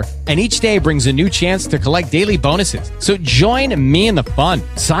 anywhere. And each day brings a new chance to collect daily bonuses. So join me in the fun.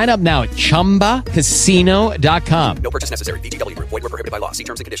 Sign up now at ChumbaCasino.com. No purchase necessary. VGW Group. Void where prohibited by law. See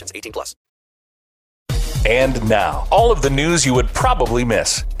terms and conditions. 18+. And now, all of the news you would probably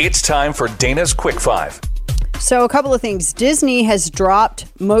miss. It's time for Dana's Quick Five. So a couple of things. Disney has dropped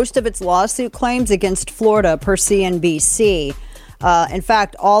most of its lawsuit claims against Florida per CNBC. In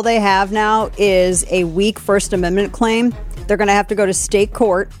fact, all they have now is a weak First Amendment claim. They're going to have to go to state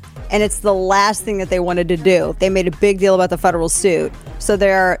court. And it's the last thing that they wanted to do. They made a big deal about the federal suit. So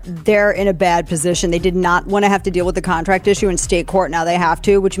they're in a bad position. They did not want to have to deal with the contract issue in state court. Now they have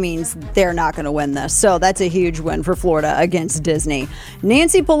to, which means they're not going to win this. So that's a huge win for Florida against Disney.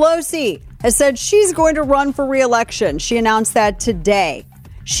 Nancy Pelosi has said she's going to run for re-election. She announced that today.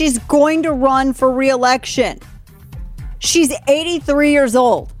 She's going to run for re-election. She's 83 years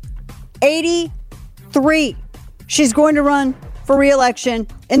old. 83. She's going to run for re-election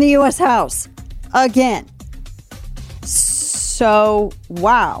in the U.S. House again. So,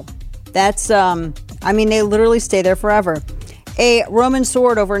 wow. That's, they literally stay there forever. A Roman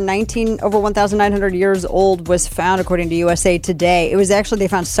sword over 1,900 years old was found, according to USA Today. It was actually, they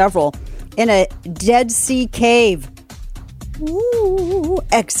found several in a Dead Sea cave. Ooh,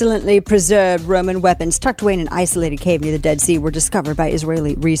 excellently preserved Roman weapons tucked away in an isolated cave near the Dead Sea were discovered by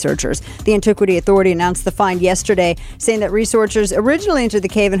Israeli researchers. The Antiquity Authority announced the find yesterday, saying that researchers originally entered the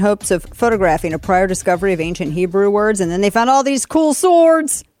cave in hopes of photographing a prior discovery of ancient Hebrew words, and then they found all these cool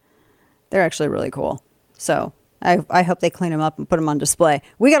swords. They're actually really cool. So I hope they clean them up and put them on display.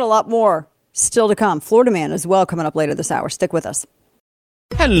 We got a lot more still to come. Florida Man as well coming up later this hour. Stick with us.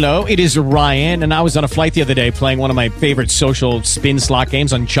 Hello, it is Ryan, and I was on a flight the other day playing one of my favorite social spin slot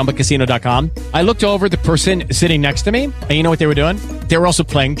games on ChumbaCasino.com. I looked over at the person sitting next to me, and you know what they were doing? They were also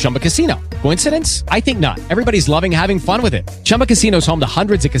playing Chumba Casino. Coincidence? I think not. Everybody's loving having fun with it. Chumba Casino is home to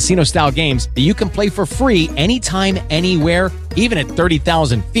hundreds of casino-style games that you can play for free anytime, anywhere, even at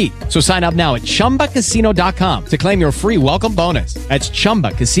 30,000 feet. So sign up now at ChumbaCasino.com to claim your free welcome bonus. That's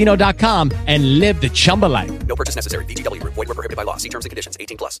ChumbaCasino.com and live the Chumba life. No purchase necessary. VGW Group. Void where prohibited by law. See terms and conditions.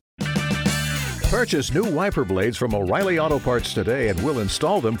 18+. Purchase new wiper blades from O'Reilly Auto Parts today and we'll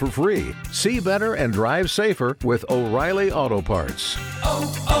install them for free. See better and drive safer with O'Reilly Auto Parts.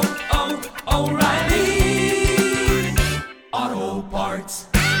 O'Reilly Auto Parts.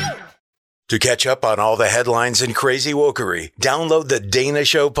 To catch up on all the headlines and crazy wokery, download the Dana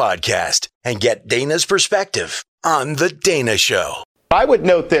Show podcast and get Dana's perspective on The Dana Show. I would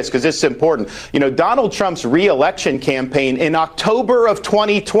note this because this is important. Donald Trump's re-election campaign in October of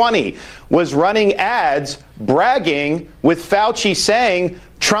 2020 was running ads bragging with Fauci saying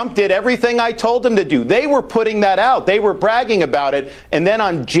Trump did everything I told him to do. They were putting that out. They were bragging about it. And then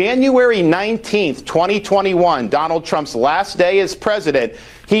on January 19th, 2021, Donald Trump's last day as president,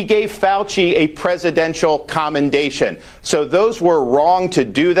 he gave Fauci a presidential commendation. So those were wrong to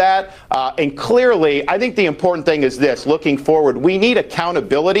do that. And clearly, I think the important thing is this, looking forward, we need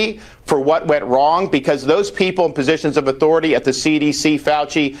accountability for what went wrong, because those people in positions of authority at the CDC,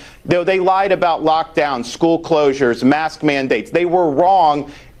 Fauci, they lied about lockdowns, school closures, mask mandates. They were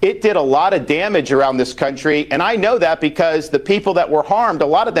wrong. It did a lot of damage around this country. And I know that because the people that were harmed, a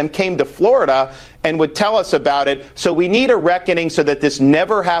lot of them came to Florida and would tell us about it. So we need a reckoning so that this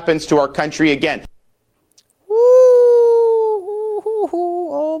never happens to our country again.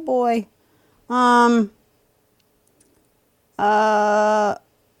 Oh boy.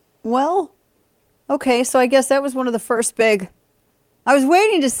 Well, okay, so I guess that was one of the first big. I was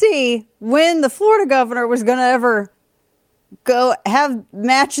waiting to see when the Florida governor was going to ever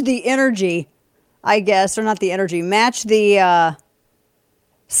match the energy, I guess, or not the energy, match the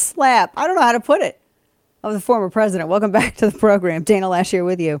slap. I don't know how to put it, of the former president. Welcome back to the program. Dana Lashier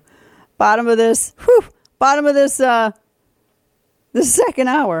with you. Bottom of this the second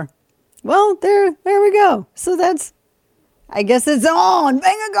hour. Well, there we go. So that's, I guess it's on.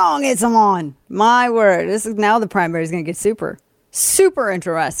 Bang a gong, it's on. My word. This is now the primary is going to get super, super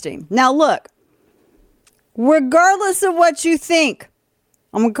interesting. Now, look, regardless of what you think,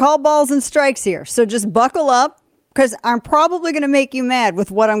 I'm going to call balls and strikes here. So just buckle up, because I'm probably going to make you mad with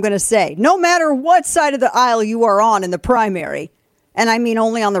what I'm going to say. No matter what side of the aisle you are on in the primary, and I mean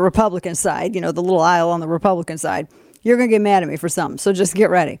only on the Republican side, the little aisle on the Republican side, you're going to get mad at me for something. So just get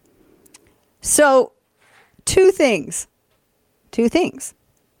ready. So two things.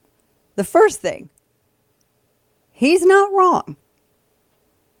 The first thing, he's not wrong.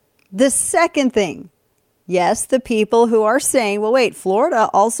 The second thing, yes, the people who are saying, well, wait, Florida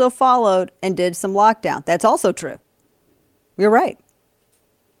also followed and did some lockdown. That's also true. You're right.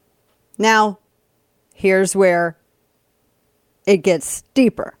 Now, here's where it gets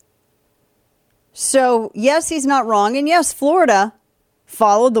deeper. So, yes, he's not wrong. And yes, Florida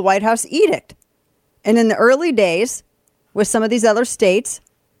followed the White House edict. And in the early days, with some of these other states,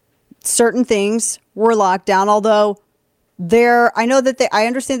 certain things were locked down, although I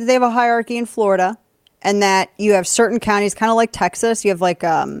understand that they have a hierarchy in Florida, and that you have certain counties, kind of like Texas. You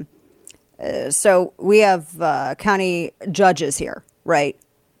have so we have county judges here, right?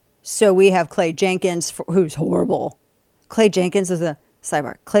 So we have Clay Jenkins, who's horrible. Clay Jenkins is the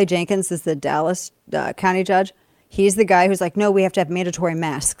Dallas county judge. He's the guy who's like, no, we have to have mandatory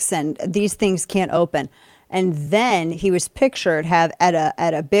masks, and these things can't open. And then he was pictured at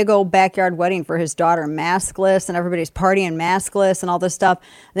a big old backyard wedding for his daughter, maskless, and everybody's partying maskless and all this stuff.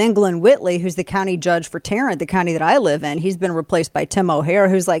 And then Glenn Whitley, who's the county judge for Tarrant, the county that I live in, he's been replaced by Tim O'Hare,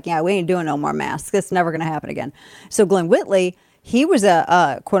 who's like, yeah, we ain't doing no more masks. It's never going to happen again. So Glenn Whitley, he was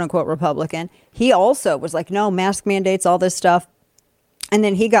a quote unquote Republican. He also was like, no, mask mandates, all this stuff. And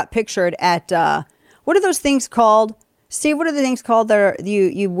then he got pictured at, what are those things called? Steve, what are the things called that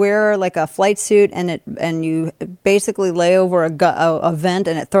you wear like a flight suit and you basically lay over a vent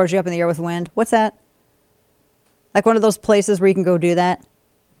and it throws you up in the air with wind? What's that? Like one of those places where you can go do that?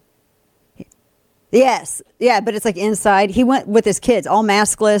 Yes. Yeah, but it's like inside. He went with his kids, all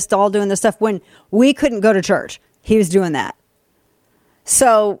maskless, all doing this stuff. When we couldn't go to church, he was doing that.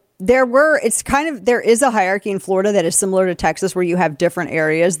 So there is a hierarchy in Florida that is similar to Texas, where you have different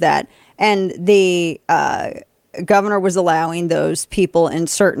areas and the governor was allowing those people in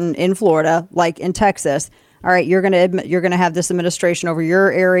Florida, like in Texas. All right, you're going to have this administration over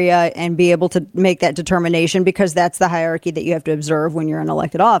your area and be able to make that determination, because that's the hierarchy that you have to observe when you're in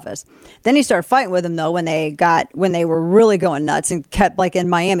elected office. Then he started fighting with them, though, when they were really going nuts and kept, like in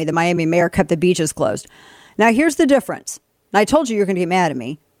Miami, the Miami mayor kept the beaches closed. Now, here's the difference. And I told you you're going to get mad at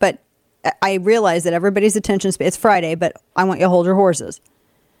me, but I realize that everybody's attention span, it's Friday, but I want you to hold your horses.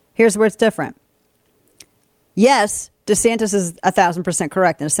 Here's where it's different. Yes, DeSantis is 1,000%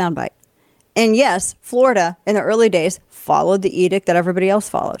 correct in a soundbite. And yes, Florida in the early days followed the edict that everybody else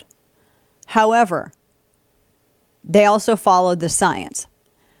followed. However, they also followed the science.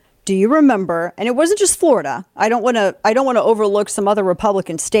 Do you remember? And it wasn't just Florida. I don't want to overlook some other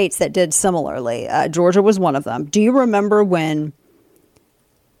Republican states that did similarly. Georgia was one of them. Do you remember when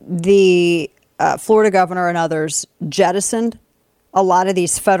the Florida governor and others jettisoned a lot of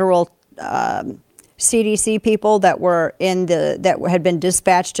these federal CDC people that had been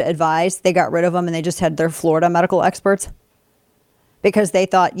dispatched to advise? They got rid of them and they just had their Florida medical experts, because they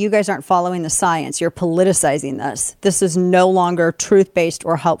thought, you guys aren't following the science. You're politicizing this. This is no longer truth-based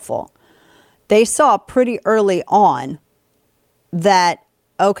or helpful. They saw pretty early on that,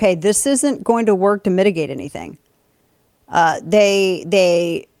 okay, this isn't going to work to mitigate anything.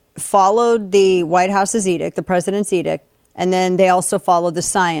 They followed the White House's edict, the president's edict, and then they also followed the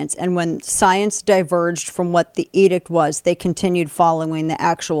science. And when science diverged from what the edict was, they continued following the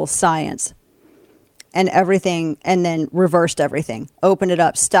actual science and everything, and then reversed everything, opened it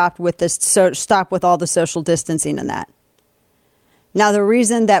up, stopped with all the social distancing and that. Now, the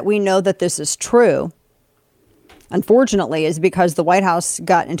reason that we know that this is true, unfortunately, is because the White House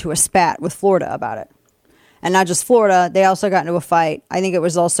got into a spat with Florida about it. And not just Florida, they also got into a fight. I think it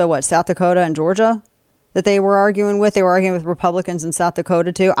was also, South Dakota and Georgia that they were arguing with. They were arguing with Republicans in South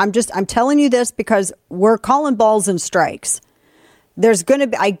Dakota, too. I'm telling you this because we're calling balls and strikes.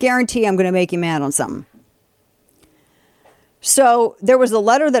 I guarantee I'm going to make you mad on something. So there was a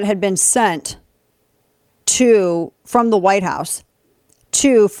letter that had been sent from the White House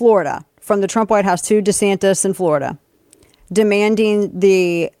to Florida, from the Trump White House to DeSantis in Florida, demanding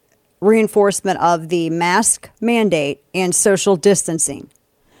the reinforcement of the mask mandate and social distancing.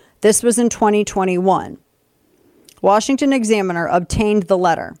 This was in 2021. Washington Examiner obtained the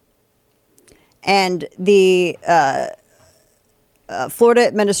letter. And the Florida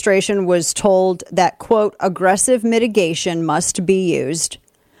administration was told that, quote, aggressive mitigation must be used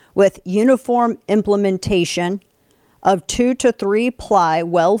with uniform implementation of 2 to 3 ply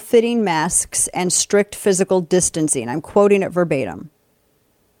well-fitting masks and strict physical distancing. I'm quoting it verbatim.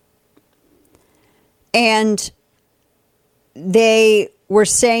 And they were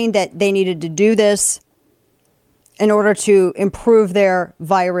saying that they needed to do this in order to improve their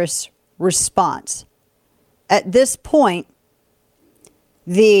virus response. At this point,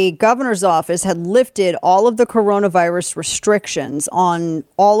 the governor's office had lifted all of the coronavirus restrictions on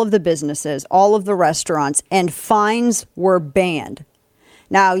all of the businesses, all of the restaurants, and fines were banned.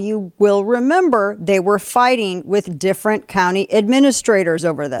 Now, you will remember they were fighting with different county administrators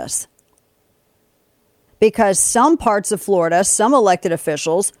over this, because some parts of Florida, some elected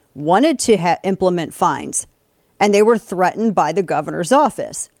officials wanted to implement fines, and they were threatened by the governor's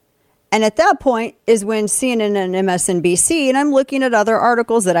office. And at that point is when CNN and MSNBC, and I'm looking at other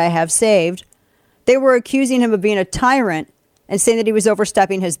articles that I have saved, they were accusing him of being a tyrant and saying that he was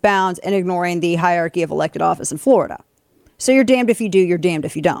overstepping his bounds and ignoring the hierarchy of elected office in Florida. So you're damned if you do, you're damned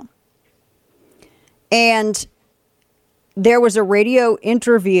if you don't. And there was a radio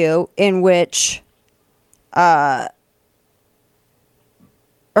interview in which, so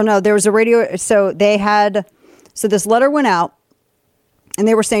this letter went out. And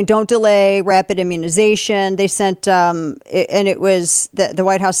they were saying, don't delay rapid immunization. They sent, and it was the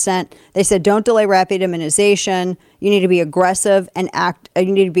White House sent, they said, don't delay rapid immunization. You need to be aggressive and you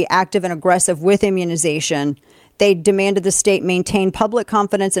need to be active and aggressive with immunization. They demanded the state maintain public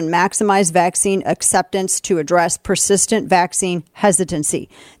confidence and maximize vaccine acceptance to address persistent vaccine hesitancy.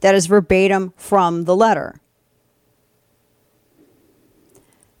 That is verbatim from the letter.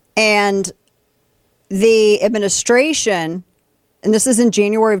 And the administration, and this is in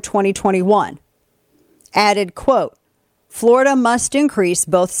January of 2021, added, quote, Florida must increase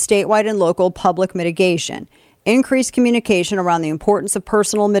both statewide and local public mitigation, increase communication around the importance of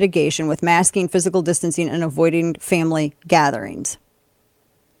personal mitigation with masking, physical distancing, and avoiding family gatherings.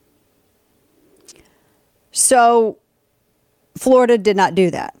 So Florida did not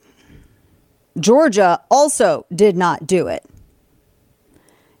do that. Georgia also did not do it.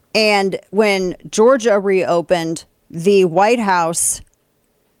 And when Georgia reopened, the White House,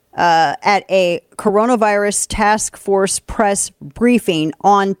 at a coronavirus task force press briefing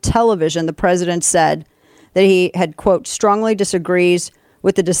on television, the president said that he had, quote, strongly disagrees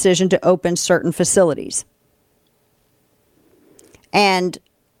with the decision to open certain facilities. And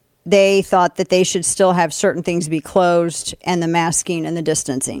they thought that they should still have certain things be closed, and the masking and the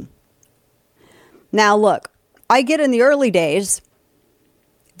distancing. Now, look, I get in the early days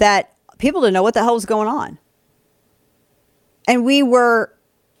that people didn't know what the hell was going on. And we were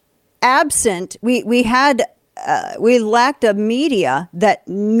absent. We lacked a media that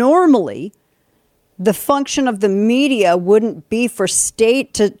normally the function of the media wouldn't be for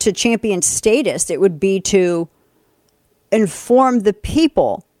state to champion statists. It would be to inform the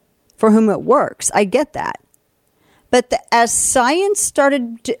people for whom it works. I get that. But as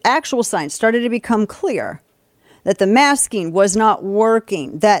actual science started to become clear, that the masking was not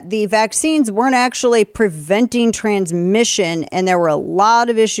working, that the vaccines weren't actually preventing transmission, and there were a lot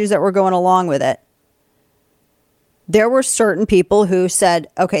of issues that were going along with it, there were certain people who said,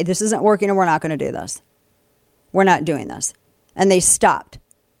 okay, this isn't working and we're not going to do this. We're not doing this. And they stopped.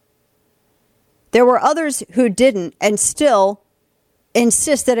 There were others who didn't and still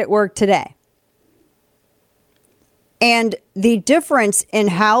insist that it worked today. And the difference in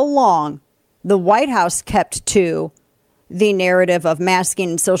how long the White House kept to the narrative of masking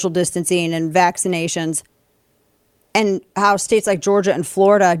and social distancing and vaccinations, and how states like Georgia and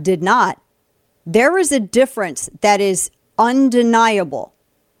Florida did not, there is a difference that is undeniable.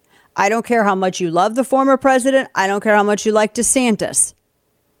 I don't care how much you love the former president. I don't care how much you like DeSantis.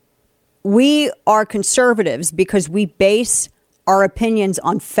 We are conservatives because we base our opinions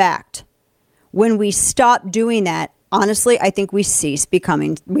on fact. When we stop doing that, honestly, I think we cease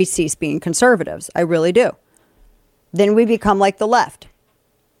being conservatives. I really do. Then we become like the left,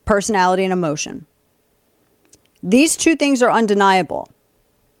 personality and emotion. These two things are undeniable.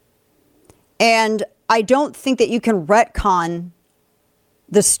 And I don't think that you can retcon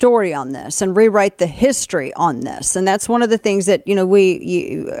the story on this and rewrite the history on this. And that's one of the things that,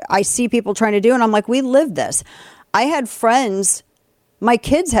 I see people trying to do. And I'm like, we live this. I had friends, my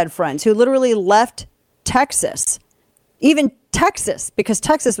kids had friends who literally left Texas, even Texas, because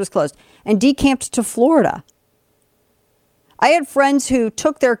Texas was closed, and decamped to Florida. I had friends who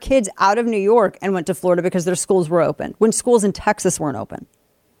took their kids out of New York and went to Florida because their schools were open, when schools in Texas weren't open.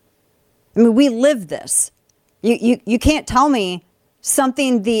 I mean, we live this. You can't tell me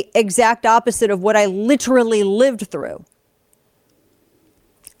something the exact opposite of what I literally lived through.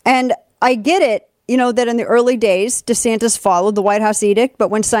 And I get it, that in the early days, DeSantis followed the White House edict, but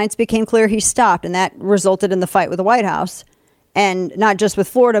when science became clear, he stopped, and that resulted in the fight with the White House, and not just with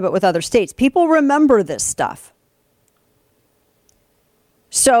Florida, but with other states. People remember this stuff.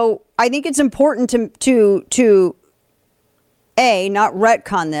 So I think it's important to A, not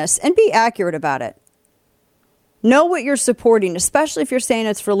retcon this, and be accurate about it. Know what you're supporting, especially if you're saying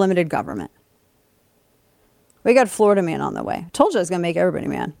it's for limited government. We got a Florida man on the way. I told you I was going to make everybody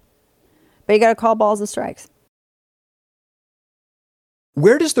mad. But you got to call balls and strikes.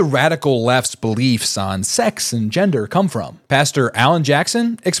 Where does the radical left's beliefs on sex and gender come from? Pastor Alan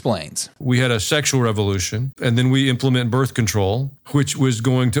Jackson explains. We had a sexual revolution, and then we implement birth control, which was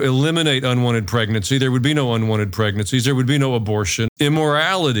going to eliminate unwanted pregnancy. There would be no unwanted pregnancies. There would be no abortion.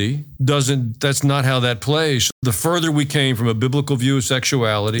 Immorality that's not how that plays. The further we came from a biblical view of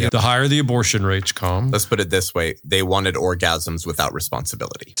sexuality, the higher the abortion rates come. Let's put it this way. They wanted orgasms without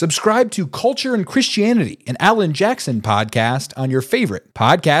responsibility. Subscribe to Culture and Christianity, an Alan Jackson podcast on your favorite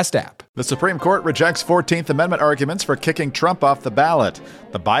podcast app. The Supreme Court rejects 14th Amendment arguments for kicking Trump off the ballot.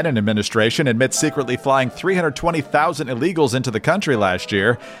 The Biden administration admits secretly flying 320,000 illegals into the country last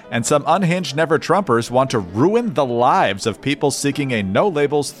year, and some unhinged never-Trumpers want to ruin the lives of people seeking a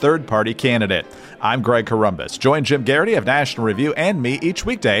no-labels third-party candidate. I'm Greg Corombos. Join Jim Garrity of National Review and me each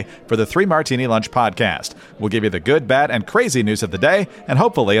weekday for the 3 Martini Lunch podcast. We'll give you the good, bad, and crazy news of the day, and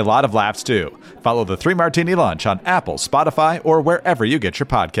hopefully a lot of laughs too. Follow the 3 Martini Lunch on Apple, Spotify, or wherever you get your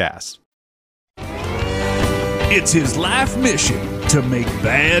podcasts. It's his life mission to make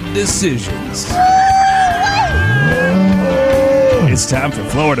bad decisions. It's time for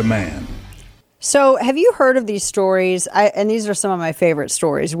Florida Man. So have you heard of these stories? And these are some of my favorite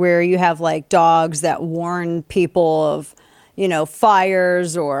stories where you have like dogs that warn people of,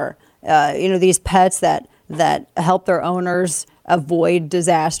 fires or, these pets that help their owners avoid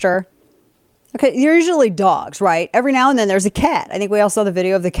disaster. Okay, they're usually dogs, right? Every now and then there's a cat. I think we all saw the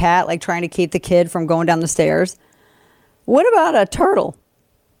video of the cat, like trying to keep the kid from going down the stairs. What about a turtle?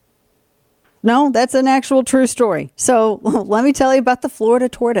 No, that's an actual true story. So let me tell you about the Florida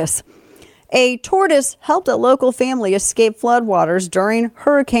tortoise. A tortoise helped a local family escape floodwaters during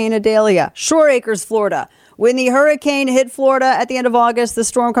Hurricane Idalia, Shore Acres, Florida. When the hurricane hit Florida at the end of August, the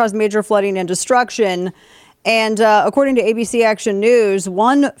storm caused major flooding and destruction. And according to ABC Action News,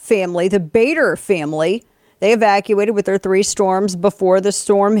 one family, the Bader family, they evacuated with their 3 storms before the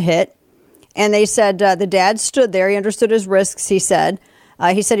storm hit. And they said the dad stood there. He understood his risks, he said.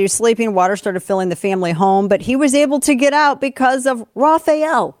 He said he was sleeping. Water started filling the family home. But he was able to get out because of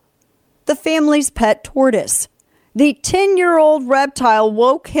Raphael, the family's pet tortoise. The 10-year-old reptile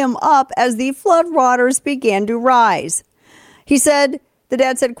woke him up as the floodwaters began to rise. He said... The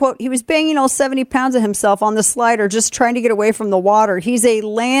dad said, quote, he was banging all 70 pounds of himself on the slider, just trying to get away from the water. He's a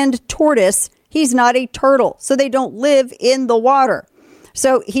land tortoise. He's not a turtle, so they don't live in the water.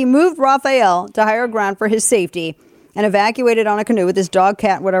 So he moved Raphael to higher ground for his safety and evacuated on a canoe with his dog,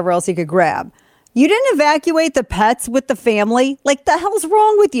 cat, and whatever else he could grab. You didn't evacuate the pets with the family? Like, the hell's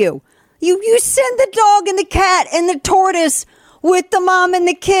wrong with you? You send the dog and the cat and the tortoise with the mom and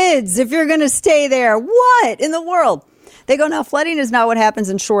the kids if you're going to stay there. What in the world? They go, now, flooding is not what happens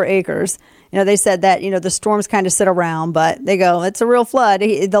in Shore Acres. They said that, the storms kind of sit around, but they go, it's a real flood.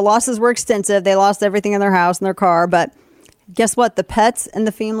 The losses were extensive. They lost everything in their house and their car. But guess what? The pets and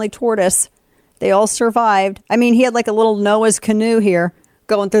the family tortoise, they all survived. I mean, he had like a little Noah's canoe here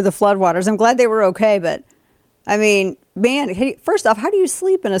going through the floodwaters. I'm glad they were okay. But I mean, man, first off, how do you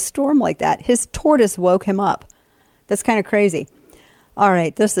sleep in a storm like that? His tortoise woke him up. That's kind of crazy. All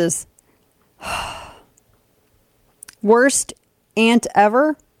right, this is... Worst aunt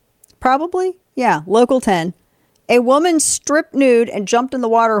ever? Probably. Yeah, Local 10. A woman stripped nude and jumped in the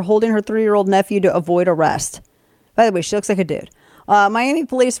water holding her 3-year-old nephew to avoid arrest. By the way, she looks like a dude. Miami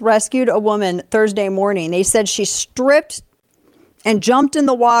police rescued a woman Thursday morning. They said she stripped and jumped in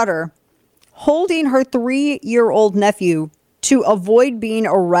the water holding her 3-year-old nephew to avoid being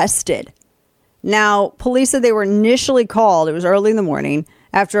arrested. Now, police said they were initially called, it was early in the morning,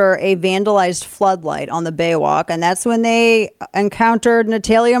 after a vandalized floodlight on the Baywalk. And that's when they encountered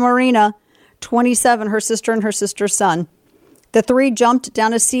Natalia Marina, 27, her sister and her sister's son. The 3 jumped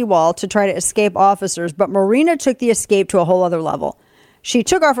down a seawall to try to escape officers, but Marina took the escape to a whole other level. She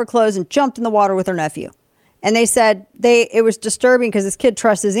took off her clothes and jumped in the water with her nephew. And they said it was disturbing because this kid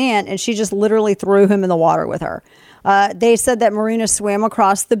trusts his aunt, and she just literally threw him in the water with her. They said that Marina swam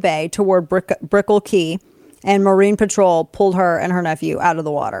across the bay toward Brickell Key, and Marine Patrol pulled her and her nephew out of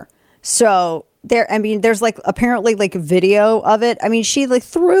the water. So there's like apparently like video of it. I mean, she like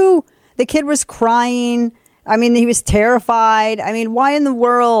the kid was crying. I mean, he was terrified. I mean, why in the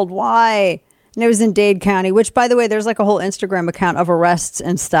world? Why? And it was in Dade County, which, by the way, there's like a whole Instagram account of arrests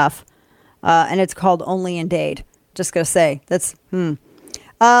and stuff. And it's called Only in Dade. Just going to say that's,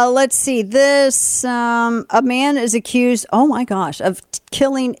 let's see this. A man is accused, oh my gosh, of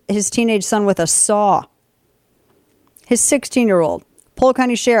killing his teenage son with a saw. His 16-year-old Polk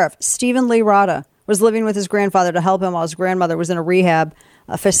County Sheriff Stephen Lee Rada was living with his grandfather to help him while his grandmother was in a rehab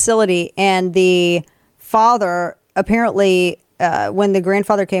facility. And the father, apparently, when the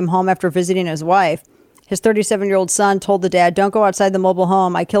grandfather came home after visiting his wife, his 37-year-old son told the dad, "Don't go outside the mobile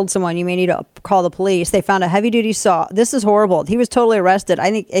home. I killed someone. You may need to call the police." They found a heavy-duty saw. This is horrible. He was totally arrested.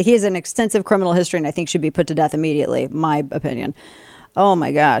 I think he has an extensive criminal history and I think should be put to death immediately, my opinion. Oh,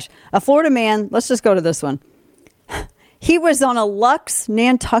 my gosh. A Florida man, let's just go to this one. He was on a Lux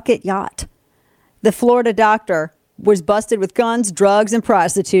Nantucket yacht. The Florida doctor was busted with guns, drugs, and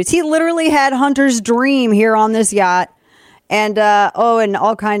prostitutes. He literally had Hunter's dream here on this yacht. And, and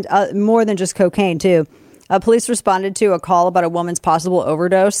all kinds, more than just cocaine, too. Police responded to a call about a woman's possible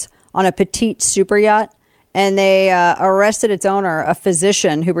overdose on a petite super yacht. And they arrested its owner, a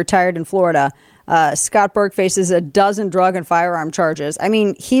physician who retired in Florida. Scott Burke faces a dozen drug and firearm charges. I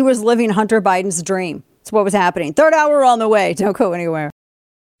mean, he was living Hunter Biden's dream. That's what was happening. Third hour on the way. Don't go anywhere.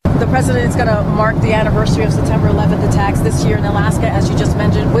 The president is going to mark the anniversary of September 11th attacks this year in Alaska, as you just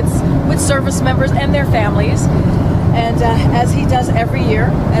mentioned, with service members and their families. And as he does every year,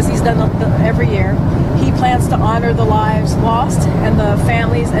 as he's done every year, he plans to honor the lives lost and the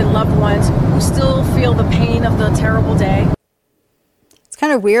families and loved ones who still feel the pain of the terrible day. It's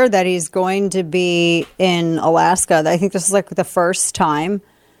kind of weird that he's going to be in Alaska. I think this is like the first time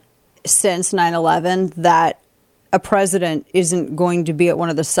since 9/11 that a president isn't going to be at one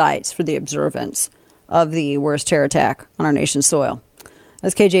of the sites for the observance of the worst terror attack on our nation's soil.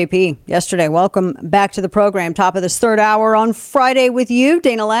 That's KJP yesterday. Welcome back to the program. Top of this third hour on Friday with you,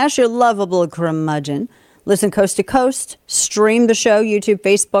 Dana Lash, your lovable curmudgeon. Listen coast to coast. Stream the show, YouTube,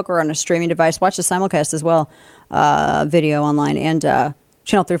 Facebook, or on a streaming device. Watch the simulcast as well, video online, and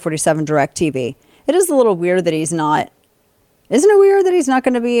Channel 347 Direct TV. It is a little weird that he's not. Isn't it weird that he's not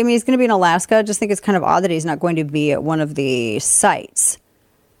going to be? I mean, he's going to be in Alaska. I just think it's kind of odd that he's not going to be at one of the sites.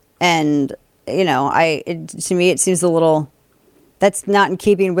 And, you know, to me, it seems a little. That's not in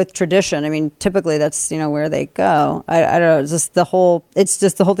keeping with tradition. I mean, typically that's, you know, where they go. I don't know. It's just the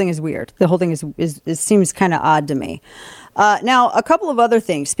whole thing is weird. The whole thing is it seems kind of odd to me. Now, a couple of other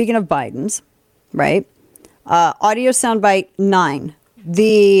things. Speaking of Biden's, right? Audio soundbite 9.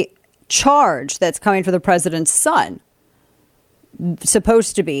 The charge that's coming for the president's son,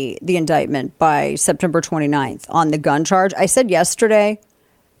 supposed to be the indictment by September 29th on the gun charge. I said yesterday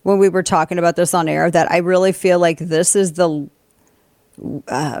when we were talking about this on air that I really feel like this is the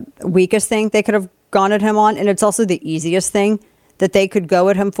weakest thing they could have gone at him on, and it's also the easiest thing that they could go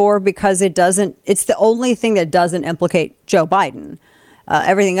at him for because it's the only thing that doesn't implicate Joe Biden.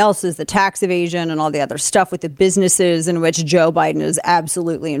 Everything else is the tax evasion and all the other stuff with the businesses in which Joe Biden is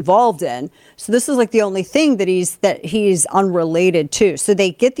absolutely involved in. So this is like the only thing that he's unrelated to. So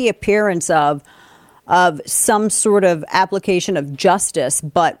they get the appearance of some sort of application of justice,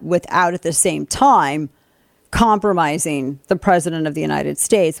 but without at the same time compromising the president of the United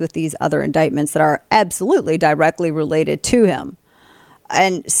States with these other indictments that are absolutely directly related to him.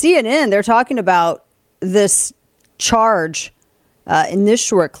 And CNN, they're talking about this charge in this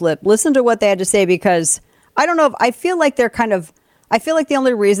short clip. Listen to what they had to say, because I don't know if I feel like the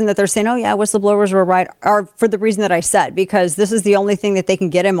only reason that they're saying, oh yeah, whistleblowers were right, are for the reason that I said, because this is the only thing that they can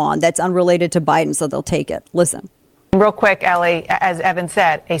get him on that's unrelated to Biden. So they'll take it. Listen. Real quick, Ellie, as Evan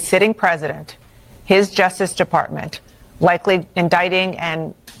said, a sitting president, his Justice Department, likely indicting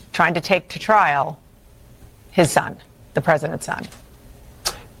and trying to take to trial his son, the president's son.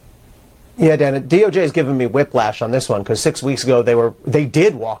 Yeah, Dana, DOJ has given me whiplash on this one because 6 weeks ago they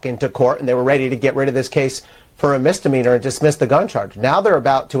did walk into court and they were ready to get rid of this case for a misdemeanor and dismiss the gun charge. Now they're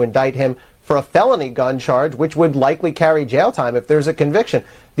about to indict him for a felony gun charge, which would likely carry jail time if there's a conviction.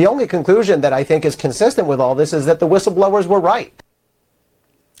 The only conclusion that I think is consistent with all this is that the whistleblowers were right.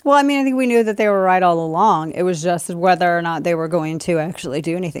 Well, I mean, I think we knew that they were right all along. It was just whether or not they were going to actually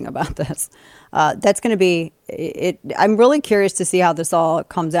do anything about this. That's going to be it. I'm really curious to see how this all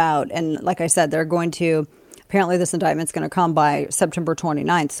comes out. And like I said, they're going to, apparently this indictment's going to come by September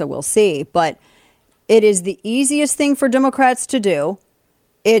 29th. So we'll see. But it is the easiest thing for Democrats to do.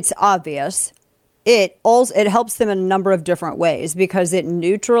 It's obvious. It helps them in a number of different ways because it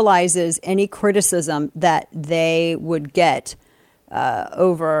neutralizes any criticism that they would get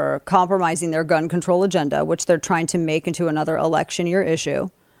over compromising their gun control agenda, which they're trying to make into another election year issue.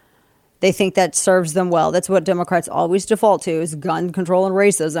 They think that serves them well. That's what Democrats always default to, is gun control and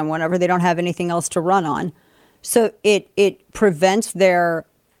racism whenever they don't have anything else to run on. So it prevents their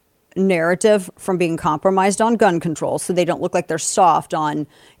narrative from being compromised on gun control, so they don't look like they're soft on,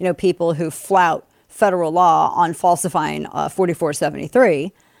 people who flout federal law on falsifying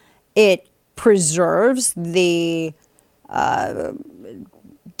 4473. It preserves the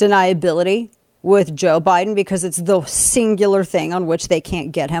deniability with Joe Biden because it's the singular thing on which they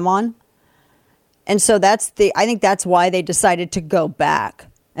can't get him on. And so I think that's why they decided to go back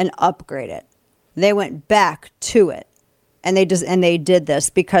and upgrade it. They went back to it. And they did this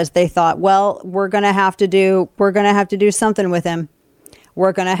because they thought, well, we're going to have to do something with him.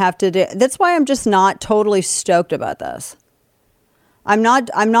 We're going to have to do. That's why I'm just not totally stoked about this. I'm not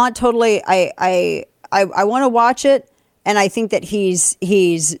totally. I want to watch it, and I think that he's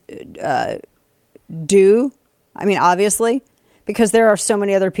due. I mean, obviously, because there are so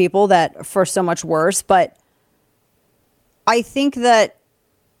many other people that for so much worse. But I think that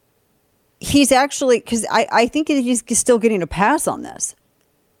he's actually, because I think he's still getting a pass on this.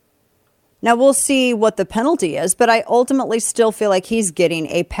 Now, we'll see what the penalty is, but I ultimately still feel like he's getting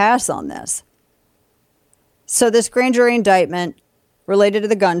a pass on this. So this grand jury indictment related to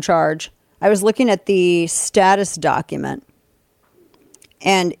the gun charge, I was looking at the status document,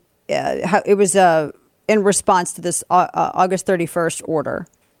 and how it was in response to this August 31st order.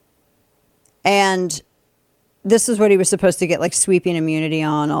 And this is what he was supposed to get, like sweeping immunity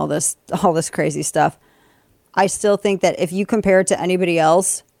on, all this crazy stuff. I still think that if you compare it to anybody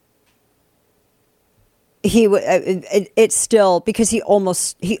else, he would. It's still because he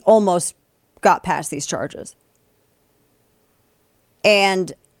almost got past these charges,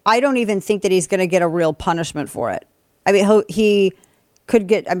 and I don't even think that he's going to get a real punishment for it. I mean, he could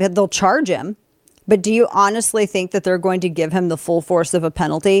get. I mean, they'll charge him, but do you honestly think that they're going to give him the full force of a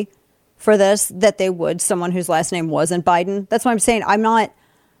penalty for this that they would someone whose last name wasn't Biden? That's what I'm saying.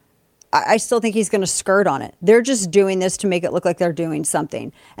 I still think he's going to skirt on it. They're just doing this to make it look like they're doing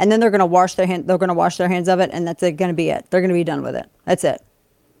something, and then they're going to wash their hand. They're going to wash their hands of it, and that's going to be it. They're going to be done with it. That's it.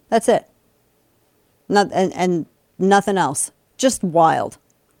 That's it. And nothing else. Just wild.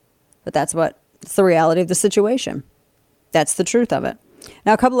 But that's the reality of the situation. That's the truth of it.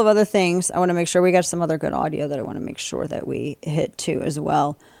 Now, a couple of other things. I want to make sure we got some other good audio that I want to make sure that we hit too as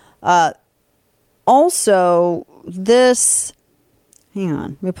well. Also, this, hang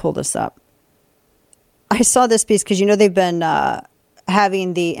on, let me pull this up. I saw this piece because, they've been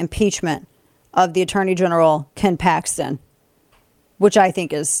having the impeachment of the Attorney General, Ken Paxton, which I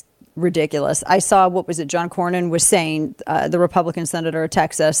think is ridiculous. I saw, John Cornyn was saying, the Republican senator of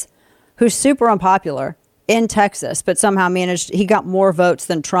Texas, who's super unpopular in Texas, but somehow he got more votes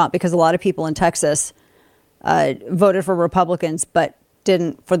than Trump because a lot of people in Texas voted for Republicans, but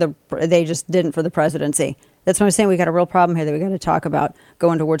they just didn't for the presidency. That's what I'm saying. We got a real problem here that we got to talk about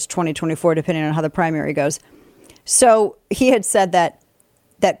going towards 2024, depending on how the primary goes. So he had said that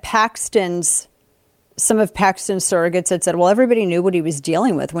some of Paxton's surrogates had said, well, everybody knew what he was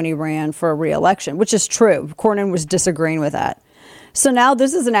dealing with when he ran for a re-election, which is true. Cornyn was disagreeing with that. So now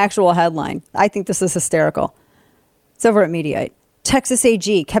this is an actual headline. I think this is hysterical. It's over at Mediaite. Texas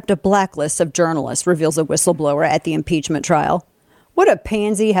AG kept a blacklist of journalists, reveals a whistleblower at the impeachment trial. What a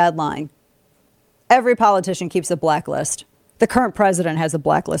pansy headline. Every politician keeps a blacklist. The current president has a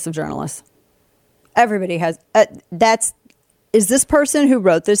blacklist of journalists. Everybody has. Is this person who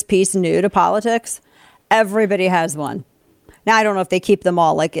wrote this piece new to politics? Everybody has one. Now, I don't know if they keep them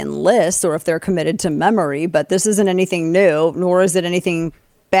all like in lists or if they're committed to memory, but this isn't anything new, nor is it anything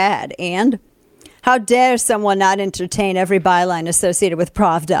bad. And how dare someone not entertain every byline associated with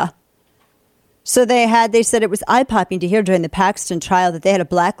Pravda? So they said it was eye-popping to hear during the Paxton trial that they had a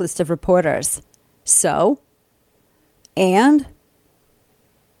blacklist of reporters. So? And?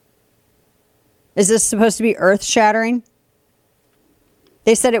 Is this supposed to be earth-shattering?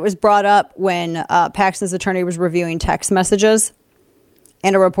 They said it was brought up when Paxton's attorney was reviewing text messages,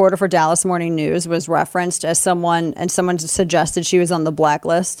 and a reporter for Dallas Morning News was referenced as someone, and someone suggested she was on the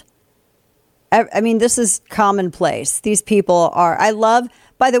blacklist. I mean, this is commonplace. These people are,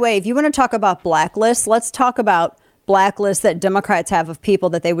 by the way, if you want to talk about blacklists, let's talk about blacklists that Democrats have of people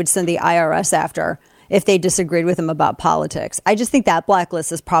that they would send the IRS after if they disagreed with them about politics. I just think that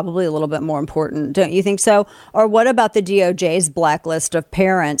blacklist is probably a little bit more important. Don't you think so? Or what about the DOJ's blacklist of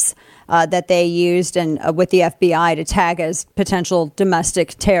parents that they used with the FBI to tag as potential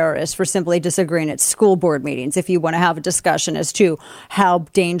domestic terrorists for simply disagreeing at school board meetings? If you want to have a discussion as to how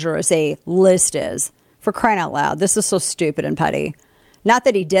dangerous a list is. For crying out loud. This is so stupid and petty. Not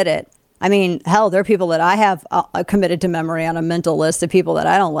that he did it. I mean, hell, there are people that I have committed to memory on a mental list of people that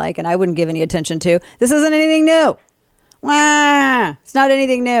I don't like and I wouldn't give any attention to. This isn't anything new. It's not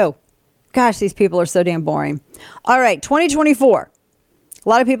anything new. Gosh, these people are so damn boring. All right, 2024. A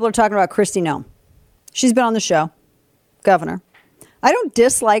lot of people are talking about Kristi Noem. She's been on the show. Governor. I don't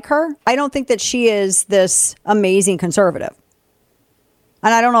dislike her. I don't think that she is this amazing conservative.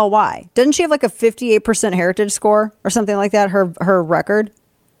 And I don't know why. Doesn't she have like a 58% heritage score or something like that? Her record,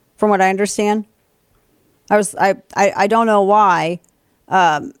 from what I understand. I don't know why.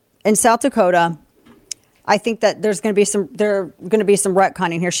 In South Dakota, I think that there are going to be some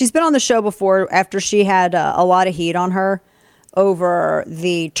retconning here. She's been on the show before after she had a lot of heat on her over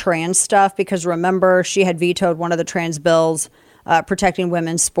the trans stuff, because remember, she had vetoed one of the trans bills protecting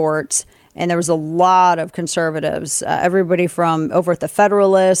women's sports. And there was a lot of conservatives, everybody from over at the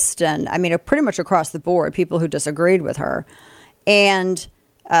Federalist, and I mean, pretty much across the board, people who disagreed with her. And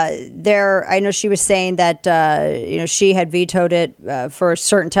I know she was saying that, she had vetoed it for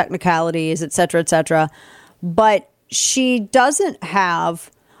certain technicalities, et cetera, but she doesn't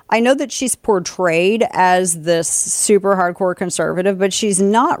have, I know that she's portrayed as this super hardcore conservative, but she's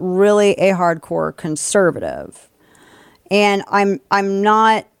not really a hardcore conservative. And I'm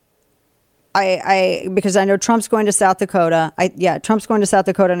not, because I know Trump's going to South Dakota. Trump's going to South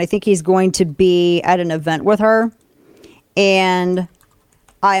Dakota, and I think he's going to be at an event with her. And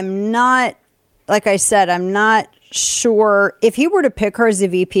I'm not, like I said, I'm not sure if he were to pick her as a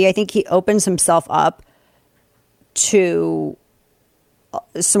VP. I think he opens himself up to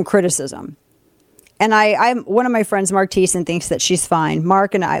some criticism. And I'm one of my friends, Mark Thiessen, thinks that she's fine.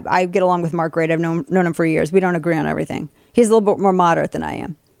 Mark and I get along with Mark great. I've known him for years. We don't agree on everything. He's a little bit more moderate than I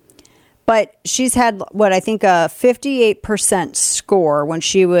am. But she's had, I think a 58% score when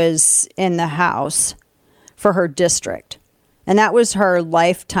she was in the House for her district. And that was her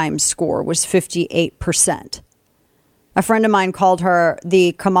lifetime score, was 58%. A friend of mine called her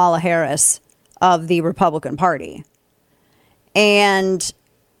the Kamala Harris of the Republican Party. And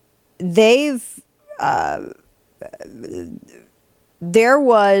there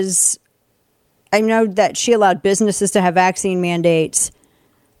was, I know that she allowed businesses to have vaccine mandates.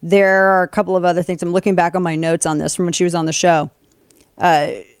 There are a couple of other things. I'm looking back on my notes on this from when she was on the show.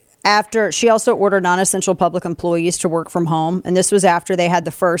 After she also ordered non-essential public employees to work from home. And this was after they had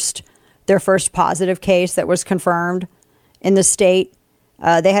their first positive case that was confirmed in the state.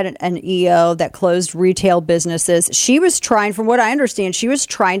 They had an EO that closed retail businesses. She was trying, from what I understand, she was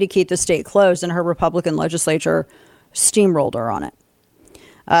trying to keep the state closed, and her Republican legislature steamrolled her on it.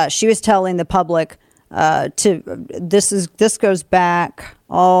 She was telling the public this goes back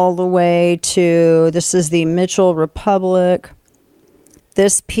all the way to, this is the Mitchell Republic.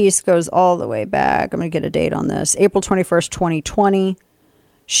 This piece goes all the way back. I'm going to get a date on this. April 21st, 2020.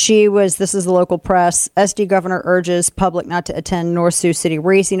 This is the local press. SD governor urges public not to attend North Sioux City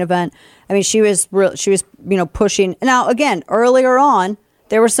racing event. I mean, she was pushing. Now, again, earlier on,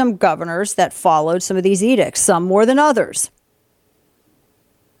 there were some governors that followed some of these edicts, some more than others.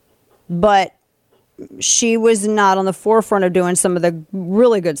 But she was not on the forefront of doing some of the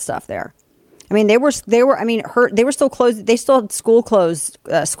really good stuff there. I mean, they were still closed. They still had schools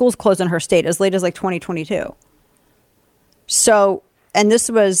closed in her state as late as like 2022. So, and this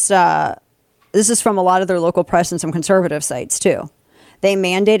is from a lot of their local press and some conservative sites too. They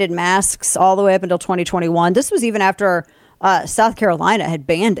mandated masks all the way up until 2021. This was even after South Carolina had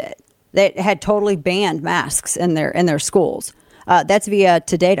banned it. They had totally banned masks in their schools. That's via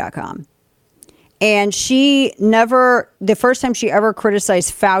today.com. And the first time she ever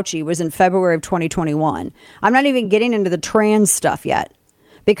criticized Fauci was in February of 2021. I'm not even getting into the trans stuff yet,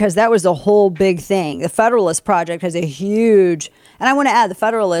 because that was a whole big thing. The Federalist Project has a huge, and I want to add, the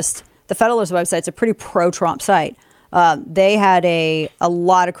Federalist website's a pretty pro-Trump site. They had a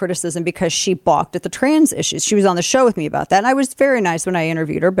lot of criticism because she balked at the trans issues. She was on the show with me about that, and I was very nice when I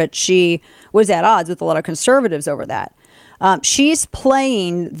interviewed her, but she was at odds with a lot of conservatives over that. She's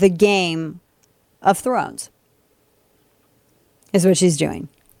playing the game of Thrones, is what she's doing.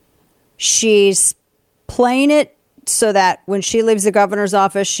 She's playing it so that when she leaves the governor's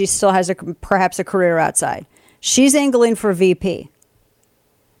office, she still has perhaps a career outside. She's angling for VP.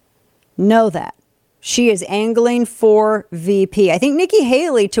 Know that. She is angling for VP. I think Nikki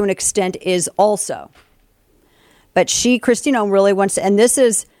Haley, to an extent, is also. But Kristi Noem really wants to, and this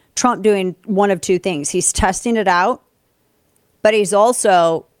is Trump doing one of two things. He's testing it out, but he's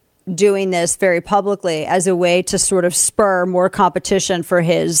also doing this very publicly as a way to sort of spur more competition for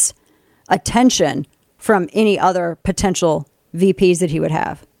his attention from any other potential VPs that he would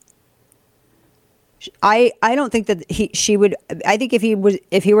have. I don't think that she would. I think if he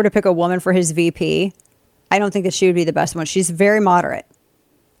were to pick a woman for his VP, I don't think that she would be the best one. She's very moderate,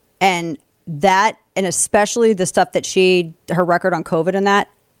 and especially the stuff that her record on COVID and that,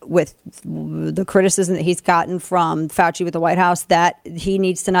 with the criticism that he's gotten from Fauci with the White House, that he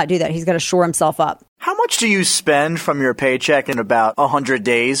needs to not do that. He's got to shore himself up. How much do you spend from your paycheck in about 100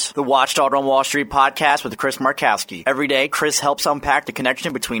 days? The Watchdog on Wall Street podcast with Chris Markowski. Every day, Chris helps unpack the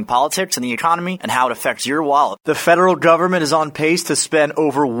connection between politics and the economy and how it affects your wallet. The federal government is on pace to spend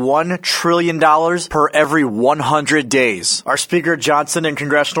over $1 trillion per every 100 days. Are Speaker Johnson and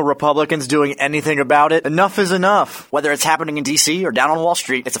congressional Republicans doing anything about it? Enough is enough. Whether it's happening in D.C. or down on Wall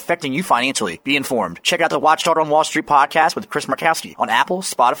Street, it's affecting you financially. Be informed. Check out the Watchdog on Wall Street podcast with Chris Markowski on Apple,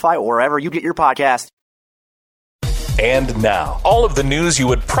 Spotify, or wherever you get your podcast. And now, all of the news you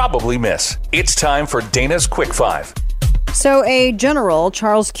would probably miss. It's time for Dana's Quick Five. So a general,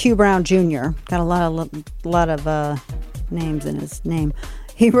 Charles Q. Brown Jr., got a lot of names in his name.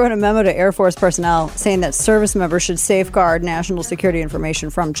 He wrote a memo to Air Force personnel saying that service members should safeguard national security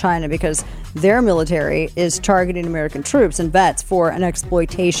information from China because their military is targeting American troops and vets for an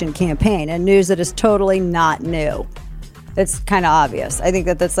exploitation campaign, and news that is totally not new. It's kind of obvious. I think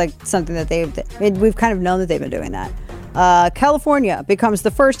that's like something that we've kind of known that they've been doing that. California becomes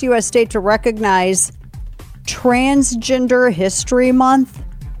the first U.S. state to recognize Transgender History Month.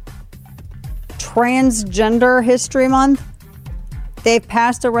 Transgender History Month. They've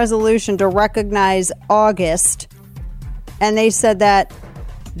passed a resolution to recognize August, and they said that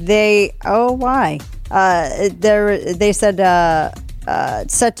they said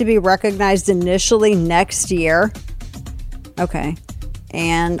set to be recognized initially next year. Okay.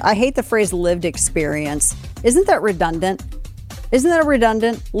 And I hate the phrase lived experience. Isn't that redundant? Isn't that a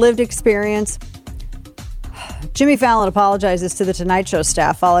redundant lived experience? Jimmy Fallon apologizes to the Tonight Show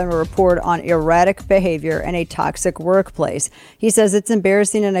staff following a report on erratic behavior in a toxic workplace. He says it's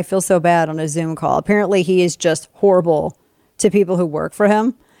embarrassing and I feel so bad on a Zoom call. Apparently he is just horrible to people who work for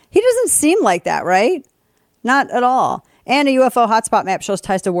him. He doesn't seem like that, right? Not at all. And a UFO hotspot map shows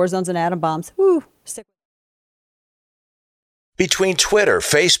ties to war zones and atom bombs. Woo. Between Twitter,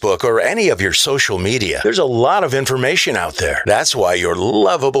 Facebook, or any of your social media, there's a lot of information out there. That's why your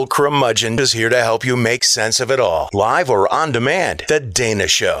lovable curmudgeon is here to help you make sense of it all. Live or on demand, The Dana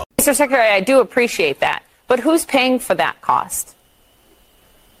Show. Mr. Secretary, I do appreciate that. But who's paying for that cost?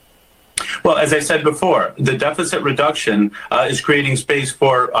 Well, as I said before, the deficit reduction is creating space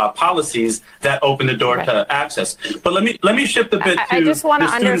for policies that open the door to access. But let me shift a bit to I just want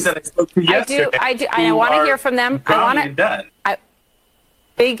the students that I spoke to yesterday. I want to hear from them.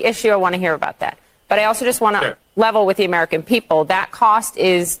 Big issue. I want to hear about that. But I also just want to level with the American people. That cost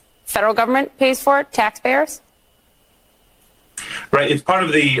is federal government pays for it, taxpayers? Right. It's part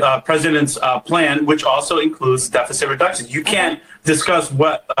of the president's plan, which also includes deficit reduction. You can't discuss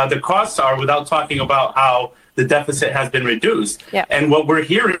what the costs are without talking about how the deficit has been reduced. Yep. And what we're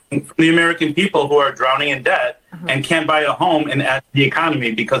hearing from the American people who are drowning in debt and can't buy a home and add to the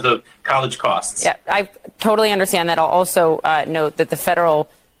economy because of college costs. Yeah, I totally understand that. I'll also note that the federal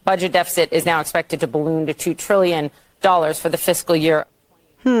budget deficit is now expected to balloon to $2 trillion for the fiscal year.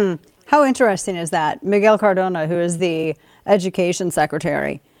 How interesting is that? Miguel Cardona, who is the education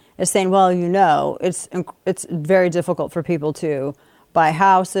secretary, is saying, well, it's very difficult for people to buy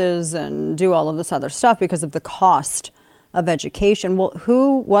houses and do all of this other stuff because of the cost of education. Well,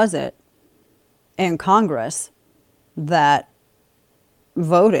 who was it in Congress that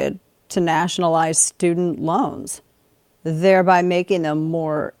voted to nationalize student loans, thereby making them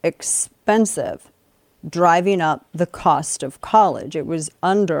more expensive, driving up the cost of college? It was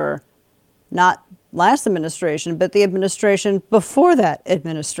under not last administration, but the administration before that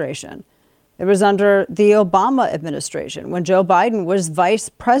administration. It was under the Obama administration when Joe Biden was vice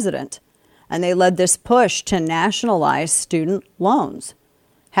president, and they led this push to nationalize student loans,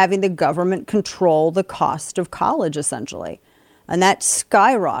 having the government control the cost of college, essentially. And that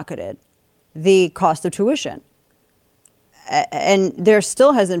skyrocketed the cost of tuition. And there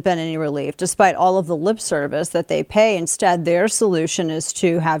still hasn't been any relief, despite all of the lip service that they pay. Instead, their solution is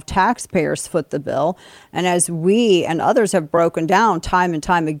to have taxpayers foot the bill. And as we and others have broken down time and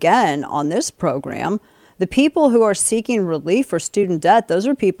time again on this program, the people who are seeking relief for student debt, those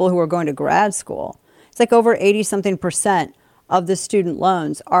are people who are going to grad school. It's like over 80-something% of the student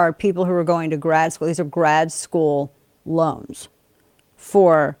loans are people who are going to grad school. These are grad school loans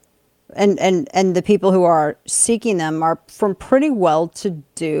for And the people who are seeking them are from pretty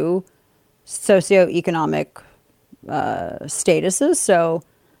well-to-do socioeconomic statuses. So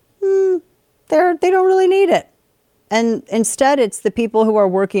they don't really need it. And instead, it's the people who are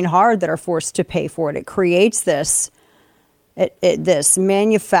working hard that are forced to pay for it. It creates this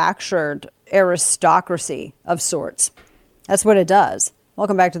manufactured aristocracy of sorts. That's what it does.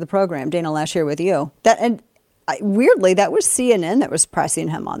 Welcome back to the program. Dana Loesch here with you. Weirdly, that was CNN that was pressing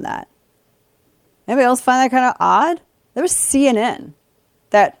him on that. Anybody else find that kind of odd? That was CNN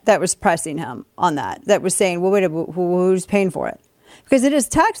that was pressing him on that. That was saying, well, wait, who's paying for it? Because it is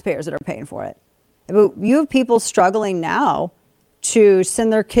taxpayers that are paying for it. You have people struggling now to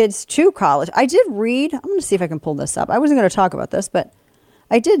send their kids to college. I did read, I'm going to see if I can pull this up. I wasn't going to talk about this, but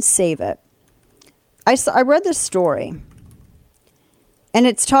I did save it. I read this story, and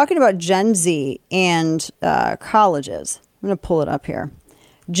it's talking about Gen Z and colleges. I'm going to pull it up here.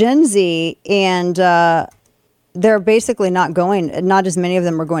 Gen Z, and they're basically not as many of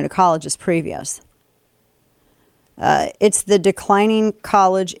them are going to college as previous. It's the declining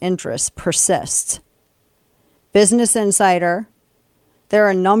college interest persists. Business Insider, there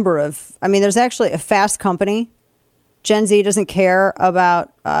are a number of, there's actually a Fast Company. Gen Z doesn't care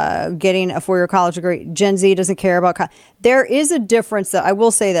about getting a four-year college degree. Gen Z doesn't care about there is a difference, though. I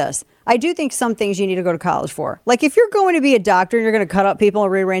will say this. I do think some things you need to go to college for. Like if you're going to be a doctor and you're going to cut up people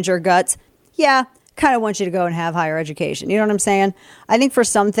and rearrange their guts, yeah, kind of want you to go and have higher education. You know what I'm saying? I think for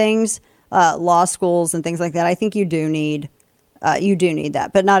some things, law schools and things like that, I think you do need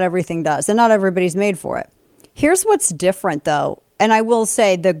that, but not everything does, and not everybody's made for it. Here's what's different, though, and I will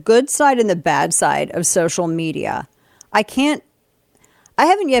say the good side and the bad side of social media. I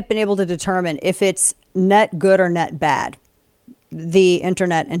haven't yet been able to determine if it's net good or net bad, the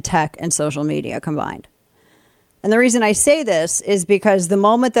internet and tech and social media combined. And the reason I say this is because the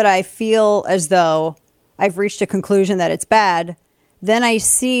moment that I feel as though I've reached a conclusion that it's bad, then I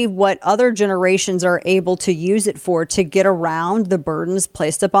see what other generations are able to use it for to get around the burdens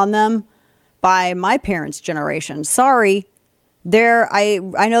placed upon them by my parents' generation. Sorry, I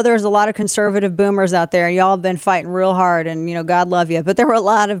know there's a lot of conservative boomers out there. Y'all have been fighting real hard, and God love you. But there were a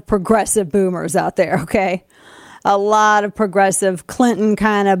lot of progressive boomers out there, okay? A lot of progressive Clinton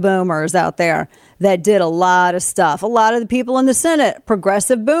kind of boomers out there that did a lot of stuff. A lot of the people in the Senate,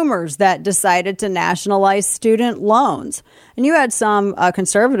 progressive boomers that decided to nationalize student loans. And you had some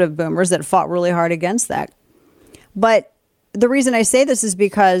conservative boomers that fought really hard against that. But the reason I say this is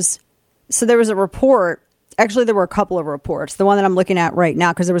because, so there was a report. Actually, there were a couple of reports. The one that I'm looking at right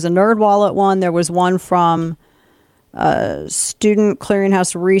now, because there was a NerdWallet one. There was one from Student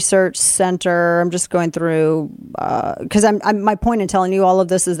Clearinghouse Research Center. I'm just going through because my point in telling you all of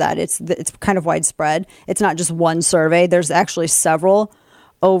this is that it's kind of widespread. It's not just one survey. There's actually several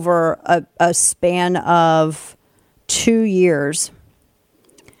over a span of 2 years.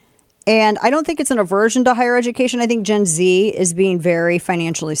 And I don't think it's an aversion to higher education. I think Gen Z is being very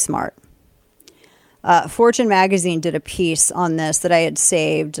financially smart. Fortune magazine did a piece on this that I had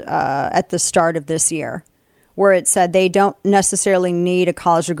saved at the start of this year, where it said they don't necessarily need a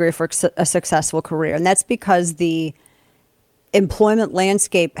college degree for a successful career. And that's because the employment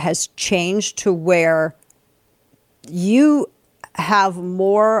landscape has changed to where you have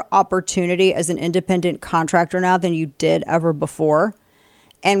more opportunity as an independent contractor now than you did ever before.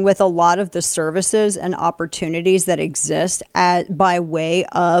 And with a lot of the services and opportunities that exist by way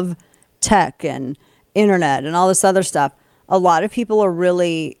of tech and internet and all this other stuff, a lot of people are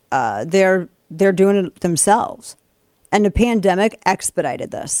really, they're doing it themselves. And the pandemic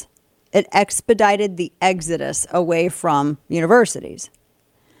expedited this. It expedited the exodus away from universities.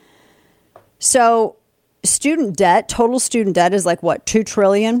 So total student debt is like what, $2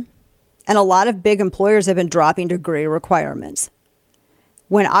 trillion? And a lot of big employers have been dropping degree requirements.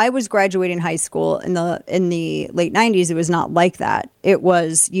 When I was graduating high school in the late 90s, it was not like that. It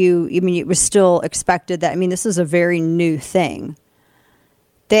was it was still expected that, this is a very new thing.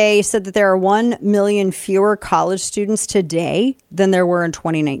 They said that there are 1 million fewer college students today than there were in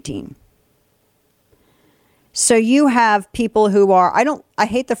 2019. So you have people who are, I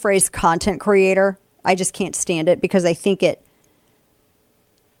hate the phrase content creator. I just can't stand it because I think I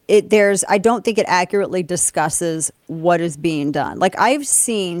don't think it accurately discusses what is being done. Like I've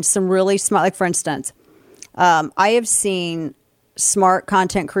seen some really smart, like for instance, I have seen smart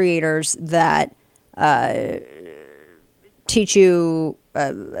content creators that teach you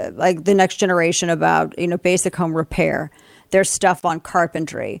like the next generation about, basic home repair. There's stuff on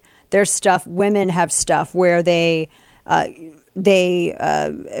carpentry. There's stuff, women have stuff where they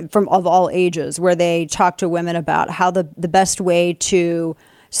from of all ages, where they talk to women about how the best way to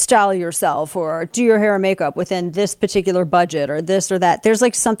style yourself or do your hair and makeup within this particular budget or this or that. There's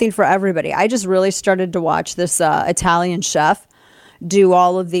like something for everybody. I just really started to watch this Italian chef do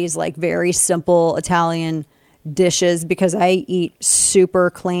all of these like very simple Italian dishes because I eat super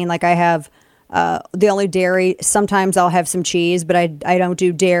clean. Like I have the only dairy. Sometimes I'll have some cheese, but I don't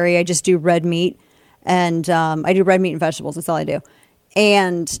do dairy. I just do red meat. And I do red meat and vegetables. That's all I do.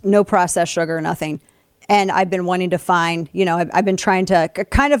 And no processed sugar, nothing. And I've been wanting to find, I've been trying to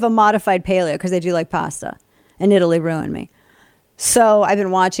kind of a modified paleo because I do like pasta. And Italy ruined me. So I've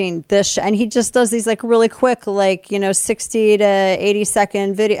been watching this, and he just does these like really quick, 60 to 80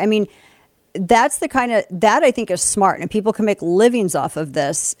 second video. I mean, that's the kind of, that I think is smart, and people can make livings off of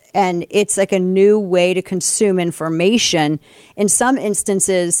this. And it's like a new way to consume information. In some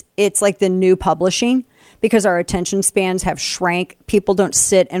instances, it's like the new publishing because our attention spans have shrank. People don't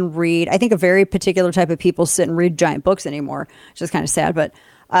sit and read. I think a very particular type of people sit and read giant books anymore, which is kind of sad, but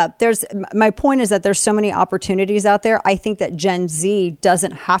my point is that there's so many opportunities out there. I think that Gen Z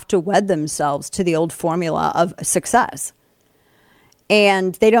doesn't have to wed themselves to the old formula of success.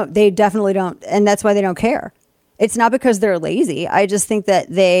 And they definitely don't. And that's why they don't care. It's not because they're lazy. I just think that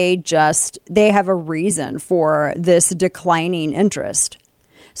they have a reason for this declining interest.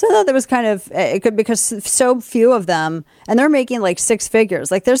 So I thought that was kind of, because so few of them, and they're making like six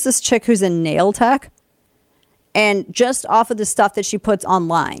figures. Like there's this chick who's in nail tech. And just off of the stuff that she puts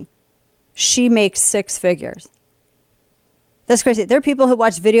online, she makes six figures. That's crazy. There are people who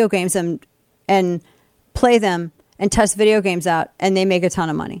watch video games and play them and test video games out, and they make a ton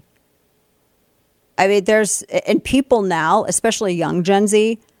of money. I mean, and people now, especially young Gen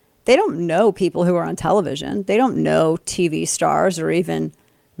Z, they don't know people who are on television. They don't know TV stars or even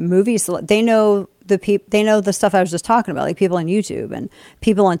movies. They know they know the stuff I was just talking about, like people on YouTube and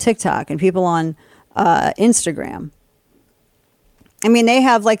people on TikTok and people on Instagram. I mean, they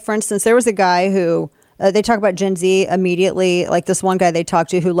have, like, for instance, there was a guy who they talk about Gen Z immediately, like this one guy they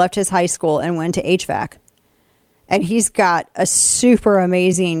talked to who left his high school and went to HVAC. And he's got a super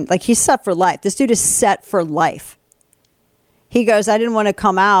amazing, like, he's set for life. This dude is set for life. He goes, I didn't want to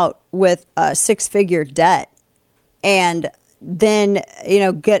come out with a six-figure debt and then,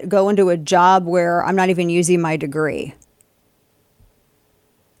 go into a job where I'm not even using my degree.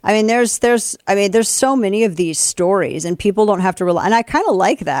 I mean, there's so many of these stories, and people don't have to rely. And I kind of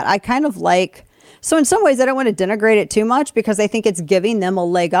like that. So in some ways, I don't want to denigrate it too much because I think it's giving them a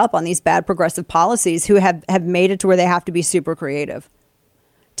leg up on these bad progressive policies who have made it to where they have to be super creative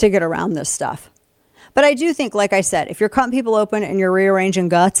to get around this stuff. But I do think, like I said, if you're cutting people open and you're rearranging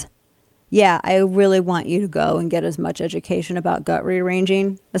guts, yeah, I really want you to go and get as much education about gut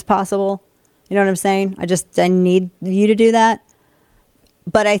rearranging as possible. You know what I'm saying? I need you to do that.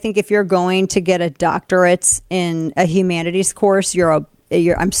 But I think if you're going to get a doctorate in a humanities course,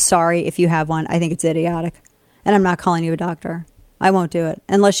 I'm sorry if you have one. I think it's idiotic. And I'm not calling you a doctor. I won't do it.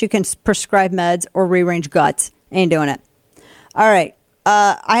 Unless you can prescribe meds or rearrange guts. Ain't doing it. All right.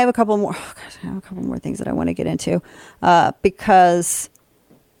 I have a couple more things that I want to get into because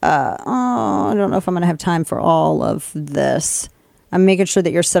I don't know if I'm going to have time for all of this. I'm making sure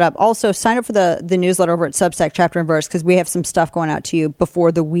that you're set up. Also, sign up for the newsletter over at Substack Chapter and Verse because we have some stuff going out to you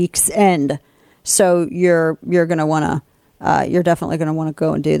before the week's end. So you're going to want to, you're definitely going to want to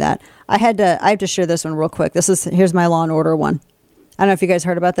go and do that. I have to share this one real quick. Here's my Law and Order one. I don't know if you guys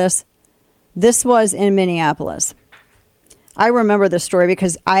heard about this. This was in Minneapolis. I remember this story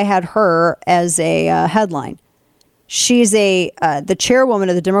because I had her as a headline. She's the chairwoman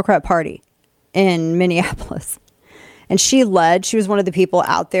of the Democrat Party in Minneapolis. And she was one of the people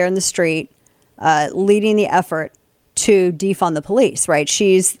out there in the street leading the effort to defund the police, right?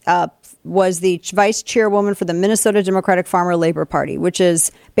 She's was the vice chairwoman for the Minnesota Democratic Farmer Labor Party, which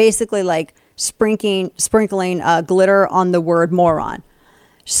is basically like sprinkling glitter on the word moron.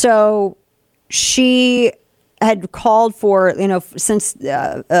 So she had called for, since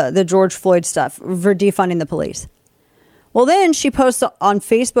the George Floyd stuff, for defunding the police. Well, then she posted on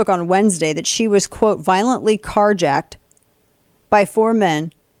Facebook on Wednesday that she was, quote, violently carjacked by four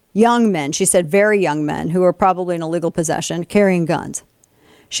men, young men, she said very young men, who were probably in illegal possession, carrying guns.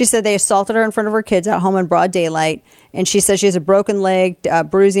 She said they assaulted her in front of her kids at home in broad daylight. And she says she has a broken leg,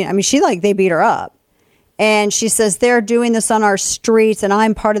 bruising. I mean, they beat her up. And she says, they're doing this on our streets and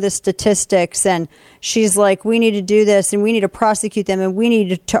I'm part of the statistics. And she's like, we need to do this and we need to prosecute them and we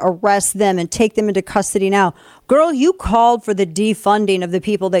need to arrest them and take them into custody now. Girl, you called for the defunding of the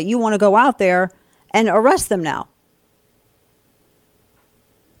people that you want to go out there and arrest them now.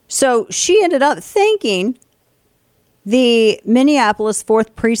 So she ended up thanking the Minneapolis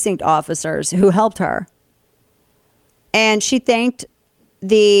 4th Precinct officers who helped her. And she thanked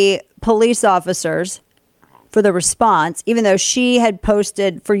the police officers for the response, even though she had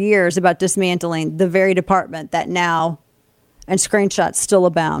posted for years about dismantling the very department that now, and screenshots still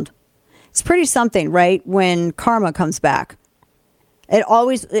abound. It's pretty something, right? When karma comes back. It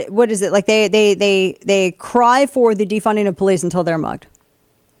always, what is it? Like they cry for the defunding of police until they're mugged.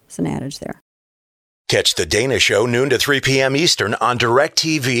 It's an adage there. Catch The Dana Show noon to 3 p.m. Eastern on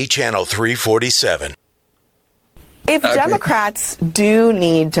DirecTV Channel 347. If Democrats do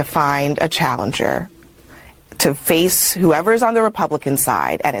need to find a challenger to face whoever's on the Republican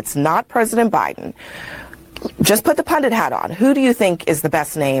side, and it's not President Biden, just put the pundit hat on. Who do you think is the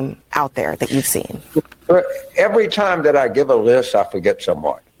best name out there that you've seen? Every time that I give a list, I forget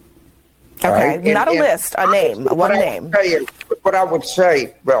someone. Okay, right? Not a list, a name, one name. What I would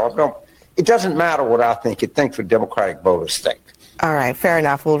say, it doesn't matter what I think. It thinks what Democratic voters think. All right, fair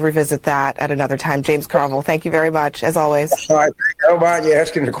enough. We'll revisit that at another time. James Carville, thank you very much, as always. All right, I don't mind you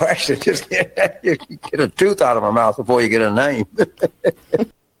asking the question. Just get a tooth out of my mouth before you get a name.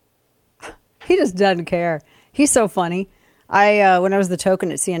 He just doesn't care. He's so funny. When I was the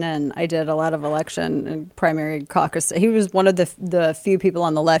token at CNN, I did a lot of election and primary caucus. He was one of the few people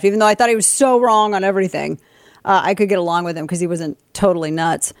on the left, even though I thought he was so wrong on everything. I could get along with him because he wasn't totally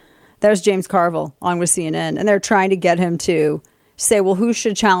nuts. There's James Carville on with CNN, and they're trying to get him to say, well, who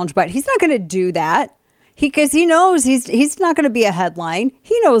should challenge Biden? He's not going to do that because he knows he's not going to be a headline.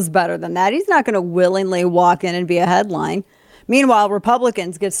 He knows better than that. He's not going to willingly walk in and be a headline. Meanwhile,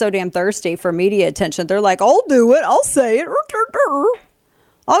 Republicans get so damn thirsty for media attention. They're like, I'll do it. I'll say it.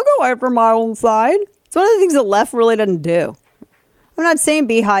 I'll go after my own side. It's one of the things the left really doesn't do. I'm not saying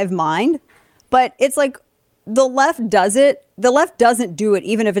be hive mind, but it's like the left does it. The left doesn't do it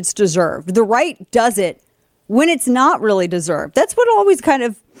even if it's deserved. The right does it when it's not really deserved. That's what always kind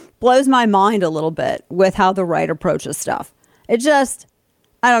of blows my mind a little bit with how the right approaches stuff. It just,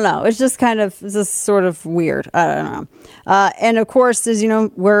 I don't know. It's just kind of, it's just sort of weird. I don't know. And of course, as you know,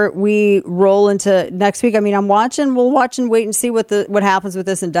 where we roll into next week, I mean, we'll watch and wait and see what happens with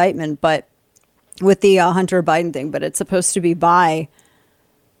this indictment, but with the Hunter Biden thing, but it's supposed to be by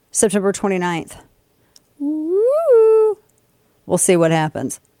September 29th. Woo! We'll see what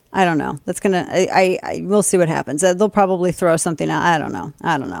happens. I don't know. That's we'll see what happens. They'll probably throw something out. I don't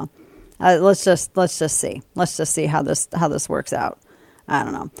know. Let's just see. Let's just see how this works out. I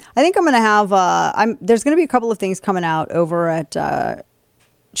don't know. I think I'm going to have, there's going to be a couple of things coming out over at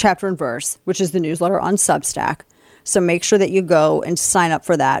Chapter and Verse, which is the newsletter on Substack. So make sure that you go and sign up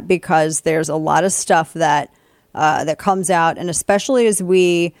for that because there's a lot of stuff that comes out. And especially as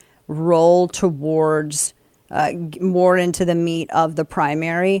we roll towards more into the meat of the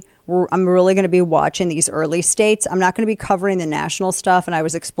primary, I'm really going to be watching these early states. I'm not going to be covering the national stuff. And I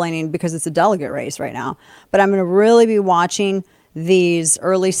was explaining because it's a delegate race right now. But I'm going to really be watching these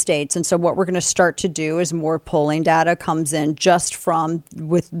early states. And so what we're going to start to do is more polling data comes in just from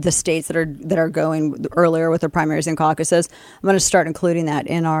with the states that are going earlier with their primaries and caucuses. I'm going to start including that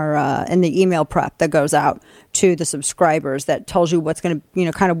in our in the email prep that goes out to the subscribers that tells you what's going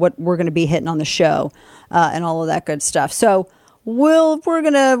to, kind of what we're going to be hitting on the show and all of that good stuff. So we're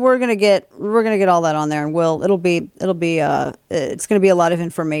gonna get all that on there, and it's gonna be a lot of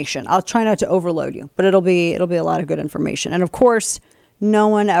information. I'll try not to overload you, but it'll be a lot of good information. And of course, no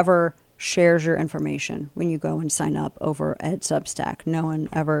one ever shares your information when you go and sign up over at Substack. No one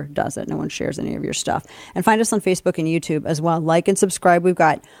ever does it. No one shares any of your stuff. And find us on Facebook and YouTube as well. Like and subscribe. We've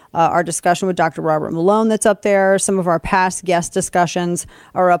got our discussion with Dr. Robert Malone that's up there. Some of our past guest discussions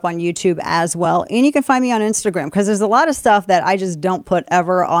are up on YouTube as well. And you can find me on Instagram because there's a lot of stuff that I just don't put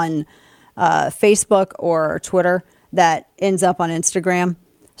ever on Facebook or Twitter that ends up on Instagram.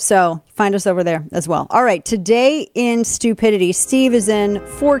 So find us over there as well. All right. Today in Stupidity, Steve is in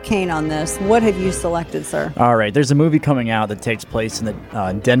for Kane on this. What have you selected, sir? All right. There's a movie coming out that takes place in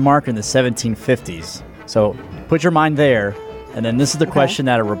Denmark in the 1750s. So put your mind there. And then this is the question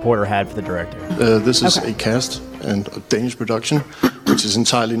that a reporter had for the director. This is a cast and a Danish production, which is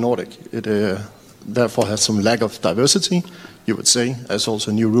entirely Nordic. It therefore has some lack of diversity, you would say, as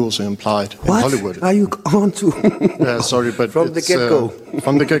also new rules are implied in Hollywood. What are you on to? Sorry, but from the get-go.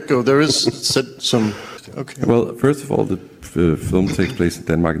 From the get-go, there is some... Okay. Well, first of all, the film takes place in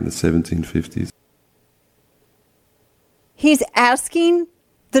Denmark in the 1750s. He's asking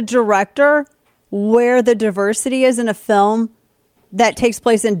the director where the diversity is in a film that takes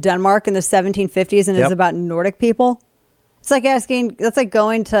place in Denmark in the 1750s and is about Nordic people. It's like asking, that's like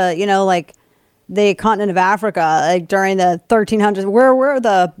going to, the continent of Africa, during the 1300s. Where are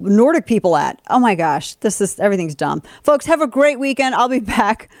the Nordic people at? Oh my gosh, everything's dumb. Folks, have a great weekend. I'll be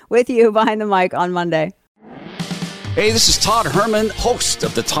back with you behind the mic on Monday. Hey, this is Todd Herman, host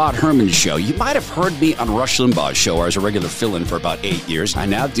of The Todd Herman Show. You might have heard me on Rush Limbaugh's show, where I was a regular fill-in for about 8 years. I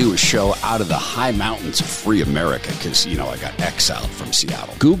now do a show out of the high mountains of free America because, I got exiled from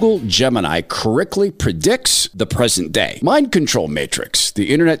Seattle. Google Gemini correctly predicts the present day. Mind control matrix. The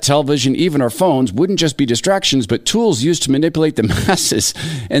internet, television, even our phones wouldn't just be distractions, but tools used to manipulate the masses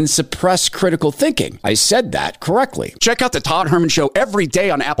and suppress critical thinking. I said that correctly. Check out The Todd Herman Show every day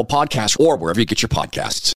on Apple Podcasts or wherever you get your podcasts.